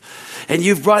desert. and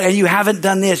you haven't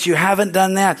done this, you haven't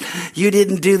done that, you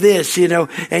didn't do this,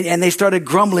 and they started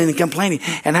grumbling and complaining.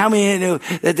 And how many knew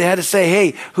that they had to say,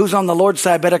 hey, who's on the Lord's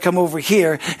side better come over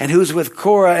here, and who's with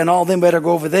Korah and all them better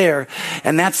go over there.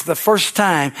 And that's the first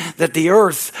time that the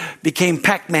earth became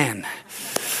Pac-Man.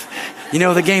 You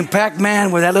know the game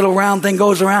Pac-Man where that little round thing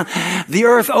goes around? The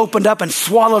earth opened up and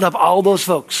swallowed up all those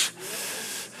folks.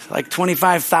 Like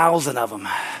 25,000 of them.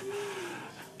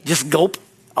 Just gulp,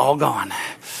 all gone.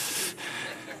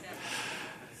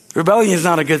 Rebellion is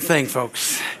not a good thing,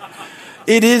 folks.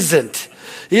 It isn't.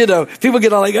 People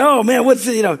get all like, oh man, what's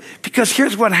it, because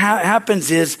here's what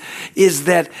happens is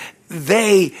that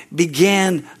they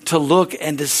began to look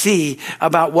and to see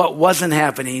about what wasn't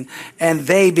happening. And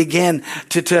they began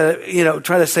to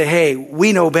try to say, hey,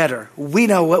 we know better. We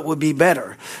know what would be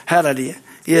better. Hallelujah.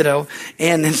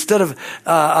 And instead of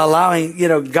allowing,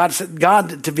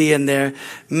 God to be in there,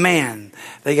 man,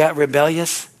 they got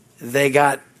rebellious, they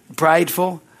got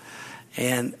prideful,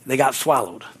 and they got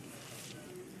swallowed.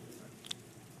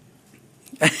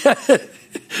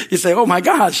 You say, oh my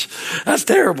gosh, that's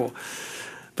terrible.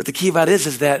 But the key about it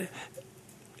is that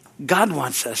God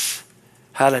wants us,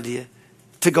 hallelujah,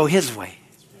 to go his way.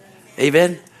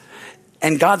 Amen.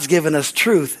 And God's given us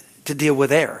truth to deal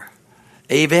with error.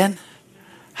 Amen.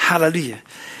 Hallelujah.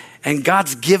 And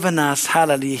God's given us,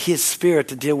 hallelujah, his spirit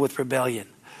to deal with rebellion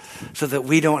so that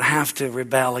we don't have to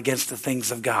rebel against the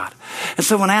things of God. And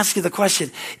so when I ask you the question,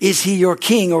 is he your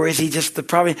king or is he just the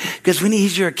problem? Because when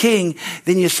he's your king,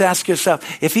 then you just ask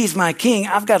yourself, if he's my king,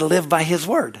 I've got to live by his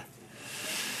word.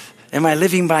 Am I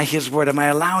living by his word? Am I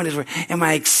allowing his word? Am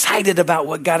I excited about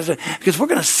what God is doing? Because we're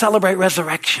going to celebrate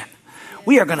resurrection.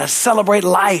 We are going to celebrate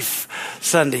life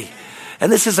Sunday. And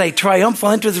this is a triumphal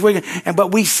entrance.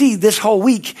 But we see this whole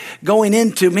week going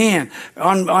into, man,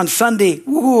 on Sunday,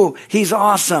 woo, he's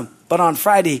awesome. But on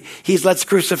Friday, let's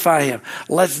crucify him.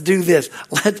 Let's do this.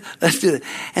 Let's do that.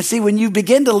 And see, when you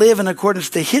begin to live in accordance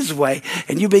to his way,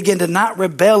 and you begin to not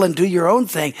rebel and do your own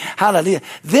thing, hallelujah,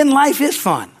 then life is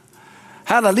fun.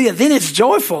 Hallelujah. Then it's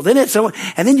joyful.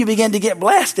 And then you begin to get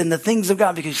blessed in the things of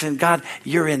God because you're saying, God,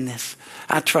 you're in this.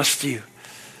 I trust you.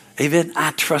 Amen.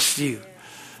 I trust you.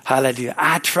 Hallelujah.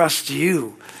 I trust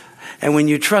you. And when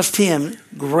you trust him,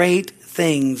 great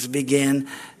things begin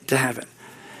to happen.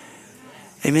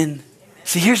 Amen.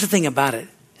 See, here's the thing about it.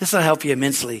 This will help you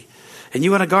immensely. And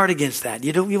you want to guard against that.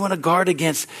 You want to guard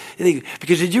against,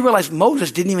 because did you realize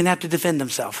Moses didn't even have to defend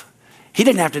himself? He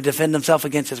didn't have to defend himself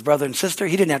against his brother and sister.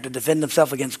 He didn't have to defend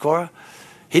himself against Korah.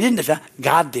 He didn't defend.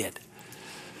 God did.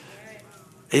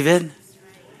 Amen.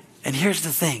 And here's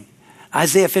the thing.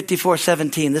 Isaiah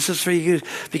 54:17. This is for you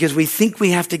because we think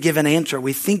we have to give an answer.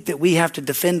 We think that we have to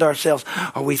defend ourselves,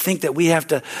 or we think that we have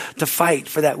to fight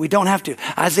for that. We don't have to.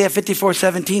 Isaiah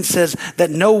 54:17 says that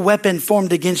no weapon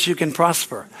formed against you can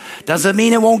prosper. Doesn't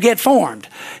mean it won't get formed.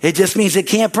 It just means it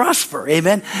can't prosper.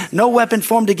 Amen. No weapon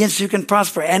formed against you can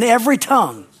prosper. And every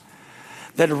tongue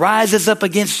that rises up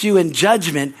against you in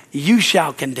judgment, you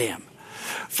shall condemn.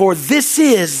 For this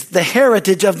is the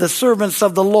heritage of the servants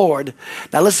of the Lord.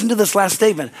 Now listen to this last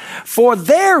statement. For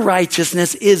their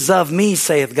righteousness is of me,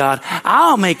 saith God.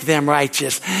 I'll make them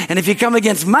righteous. And if you come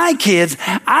against my kids,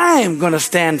 I'm going to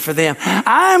stand for them.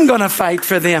 I'm going to fight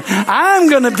for them. I'm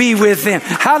going to be with them.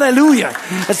 Hallelujah.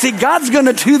 And see, God's going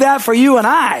to do that for you and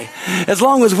I. As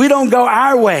long as we don't go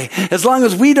our way. As long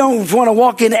as we don't want to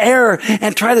walk in error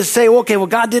and try to say, okay, well,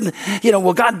 God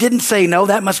didn't say no.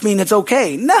 That must mean it's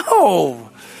okay. No.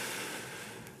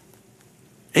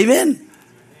 Amen.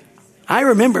 I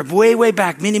remember way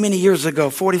back, many years ago,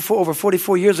 over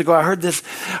 44 years ago, I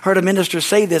heard a minister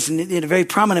say this, and a very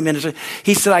prominent minister.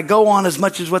 He said, I go on as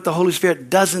much as what the Holy Spirit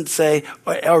doesn't say,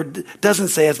 or doesn't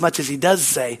say as much as he does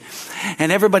say.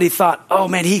 And everybody thought, oh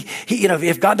man, he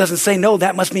if God doesn't say no,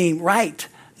 that must mean right.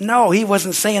 No, he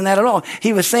wasn't saying that at all.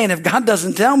 He was saying, if God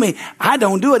doesn't tell me, I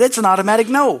don't do it. It's an automatic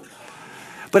no.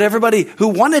 But everybody who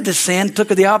wanted to sin took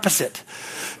the opposite.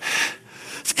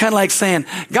 It's kind of like saying,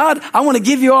 God, I want to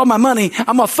give you all my money.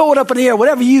 I'm going to throw it up in the air.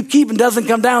 Whatever you keep and doesn't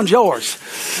come down is yours.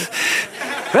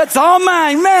 That's all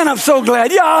mine. Man, I'm so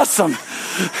glad. You're awesome.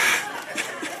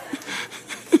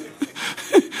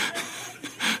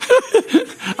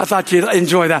 I thought you'd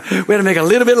enjoy that. We had to make it a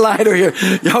little bit lighter here.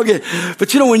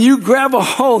 But when you grab a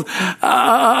hold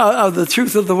of the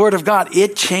truth of the Word of God,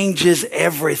 it changes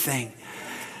everything.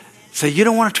 So you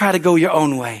don't want to try to go your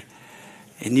own way.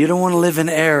 And you don't want to live in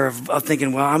error of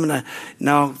thinking, well,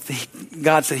 no,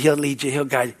 God said he'll lead you, he'll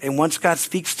guide you. And once God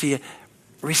speaks to you,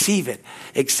 receive it.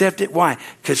 Accept it. Why?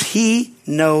 Because he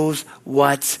knows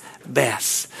what's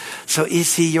best. So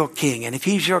is he your king? And if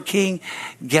he's your king,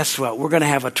 guess what? We're going to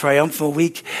have a triumphal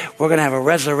week. We're going to have a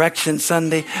resurrection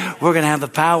Sunday. We're going to have the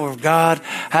power of God.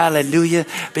 Hallelujah.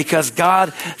 Because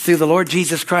God, through the Lord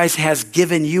Jesus Christ, has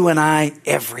given you and I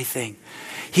everything.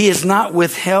 He has not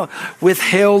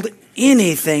withheld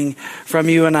anything from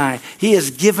you and I. He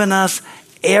has given us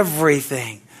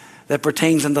everything that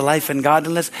pertains unto life and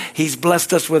godliness. He's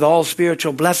blessed us with all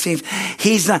spiritual blessings.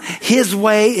 His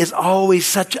way is always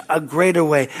such a greater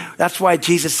way. That's why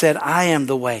Jesus said, I am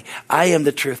the way, I am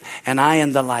the truth, and I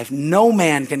am the life. No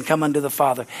man can come unto the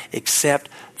Father except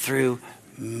through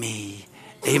me.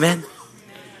 Amen.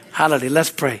 Hallelujah. Let's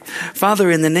pray.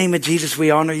 Father, in the name of Jesus,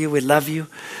 we honor you. We love you.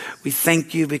 We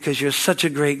thank you because you're such a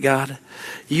great God.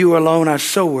 You alone are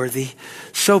so worthy,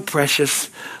 so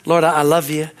precious. Lord, I love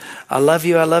you. I love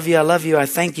you. I love you. I love you. I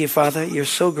thank you, Father. You're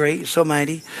so great. You're so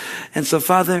mighty. And so,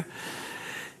 Father,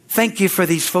 thank you for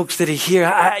these folks that are here.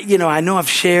 I know I've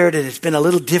shared and it's been a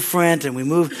little different and we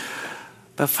moved.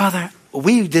 But Father,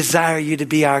 we desire you to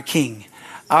be our King,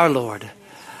 our Lord.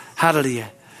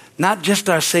 Hallelujah. Not just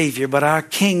our Savior, but our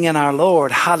King and our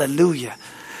Lord. Hallelujah.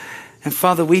 And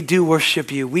Father, we do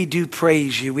worship you. We do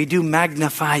praise you. We do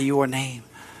magnify your name.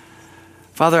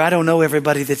 Father, I don't know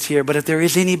everybody that's here, but if there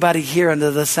is anybody here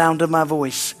under the sound of my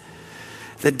voice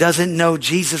that doesn't know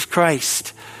Jesus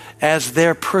Christ as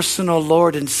their personal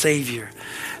Lord and Savior,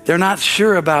 they're not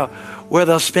sure about where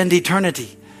they'll spend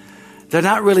eternity. They're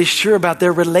not really sure about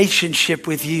their relationship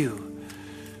with you.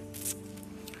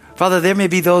 Father, there may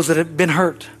be those that have been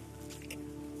hurt.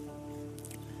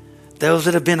 Those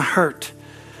that have been hurt.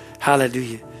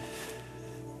 Hallelujah.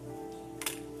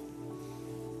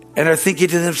 And are thinking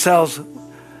to themselves,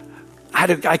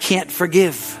 I can't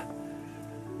forgive.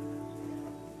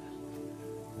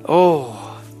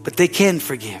 Oh, but they can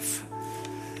forgive.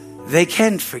 They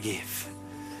can forgive.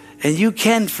 And you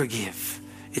can forgive.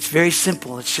 It's very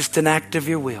simple. It's just an act of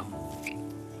your will.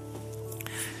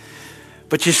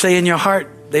 But you say in your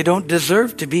heart, they don't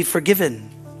deserve to be forgiven.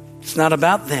 It's not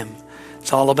about them.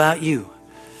 It's all about you.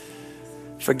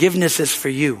 Forgiveness is for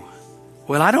you.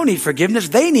 Well, I don't need forgiveness.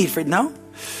 They need no.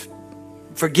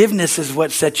 Forgiveness is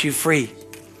what sets you free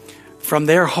from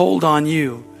their hold on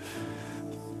you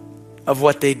of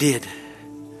what they did.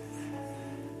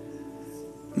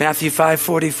 Matthew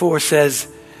 5:44 says,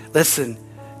 listen,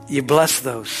 you bless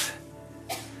those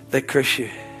that curse you.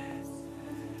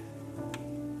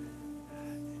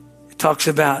 It talks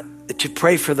about that you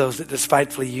pray for those that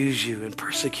despitefully use you and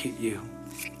persecute you.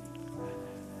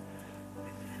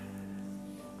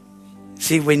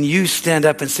 See, when you stand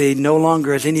up and say, no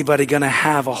longer is anybody going to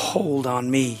have a hold on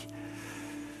me.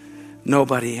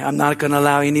 Nobody. I'm not going to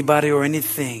allow anybody or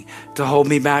anything to hold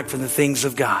me back from the things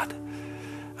of God.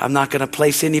 I'm not going to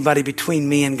place anybody between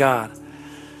me and God.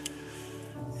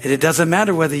 And it doesn't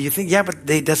matter whether you think, yeah, but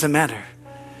it doesn't matter.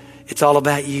 It's all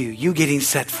about you. You getting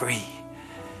set free.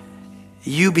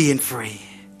 You being free.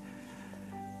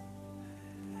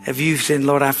 Have you said,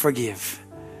 Lord, I forgive.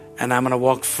 And I'm going to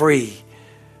walk free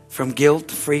from guilt,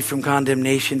 free from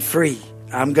condemnation, free.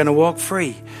 I'm going to walk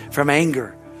free from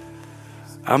anger.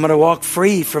 I'm going to walk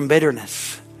free from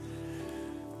bitterness.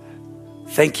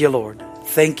 Thank you, Lord.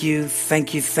 Thank you,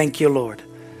 thank you, thank you, Lord.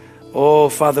 Oh,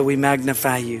 Father, we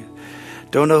magnify you.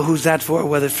 Don't know who's that for,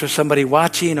 whether it's for somebody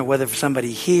watching or whether for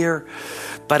somebody here,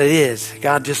 but it is.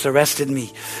 God just arrested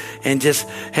me and just,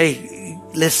 hey,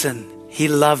 listen, he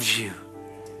loves you.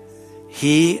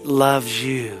 He loves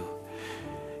you.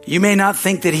 You may not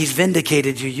think that he's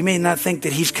vindicated you. You may not think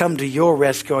that he's come to your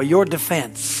rescue or your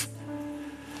defense.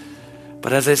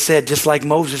 But as I said, just like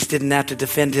Moses didn't have to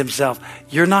defend himself,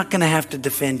 you're not going to have to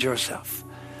defend yourself.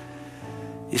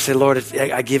 You say, Lord,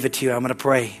 I give it to you. I'm going to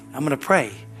pray. I'm going to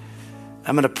pray.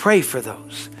 I'm going to pray for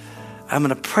those. I'm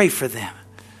going to pray for them.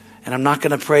 And I'm not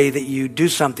going to pray that you do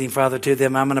something, Father, to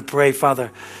them. I'm going to pray,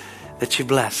 Father, that you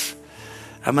bless.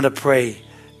 I'm going to pray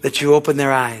that you open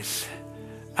their eyes.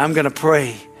 I'm going to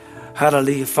pray,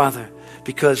 hallelujah, Father,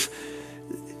 because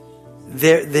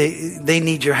they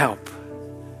need your help.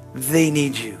 They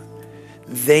need you.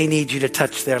 They need you to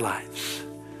touch their lives.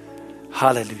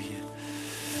 Hallelujah.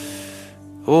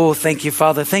 Oh, thank you,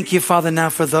 Father. Thank you, Father, now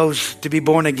for those to be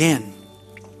born again.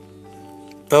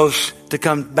 Those to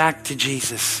come back to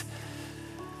Jesus.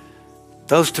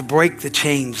 Those to break the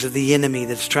chains of the enemy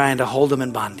that's trying to hold them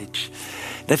in bondage.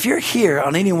 And if you're here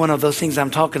on any one of those things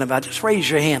I'm talking about, just raise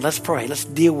your hand. Let's pray. Let's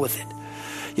deal with it.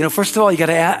 You know, first of all, you got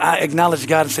to acknowledge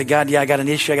God and say, God, yeah, I got an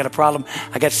issue. I got a problem.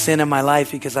 I got sin in my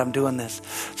life because I'm doing this.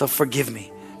 So forgive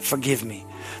me. Forgive me.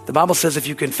 The Bible says if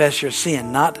you confess your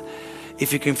sin, not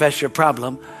if you confess your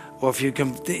problem, or if you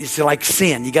it's like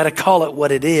sin. You got to call it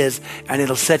what it is, and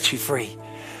it'll set you free.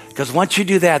 Because once you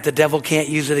do that, the devil can't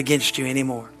use it against you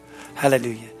anymore.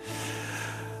 Hallelujah.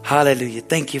 Hallelujah.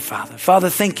 Thank you, Father. Father,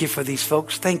 thank you for these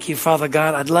folks. Thank you, Father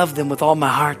God. I love them with all my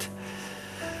heart.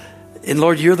 And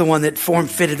Lord, you're the one that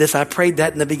form-fitted this. I prayed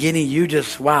that in the beginning. I'm going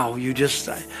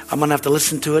to have to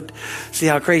listen to it, see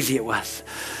how crazy it was.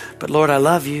 But Lord, I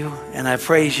love you and I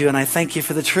praise you and I thank you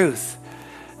for the truth.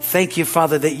 Thank you,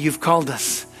 Father, that you've called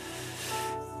us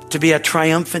to be a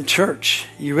triumphant church.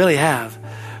 You really have.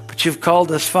 But you've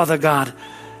called us, Father God,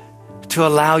 to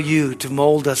allow you to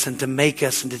mold us and to make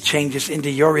us and to change us into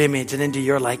your image and into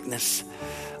your likeness.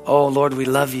 Oh, Lord, we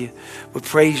love you. We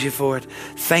praise you for it.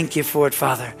 Thank you for it,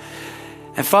 Father.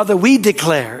 And Father, we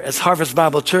declare as Harvest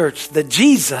Bible Church that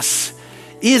Jesus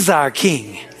is our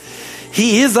King.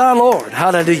 He is our Lord.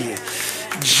 Hallelujah.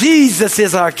 Jesus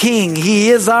is our King. He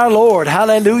is our Lord.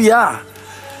 Hallelujah.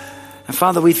 And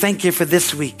Father, we thank you for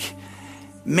this week.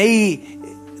 May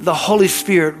the Holy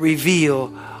Spirit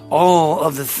reveal all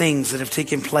of the things that have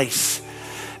taken place.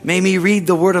 May me read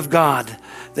the Word of God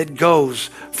that goes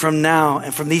from now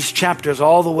and from these chapters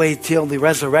all the way till the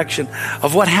resurrection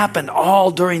of what happened all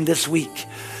during this week.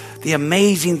 The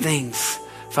amazing things,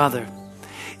 Father.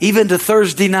 Even to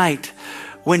Thursday night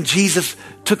when Jesus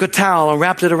took a towel and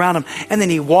wrapped it around him and then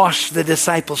he washed the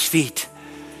disciples' feet.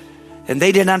 And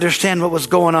they didn't understand what was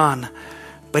going on.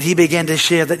 But he began to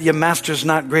share that your master's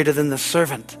not greater than the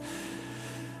servant.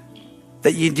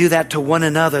 That you do that to one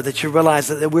another, that you realize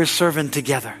that we're serving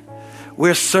together.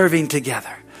 We're serving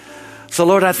together. So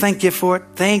Lord, I thank you for it.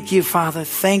 Thank you, Father.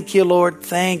 Thank you, Lord.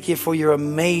 Thank you for your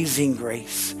amazing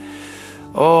grace.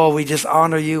 Oh, we just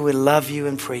honor you. We love you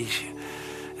and praise you.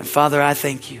 And Father, I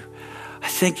thank you. I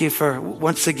thank you for,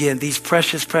 once again, these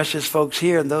precious, precious folks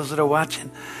here and those that are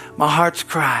watching. My heart's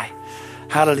cry,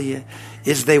 hallelujah,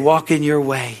 is they walk in your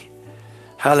way.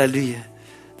 Hallelujah.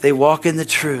 They walk in the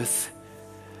truth.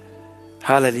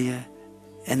 Hallelujah.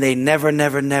 And they never,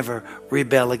 never, never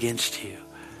rebel against you.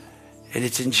 And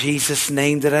it's in Jesus'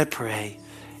 name that I pray.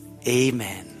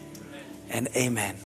 Amen and amen.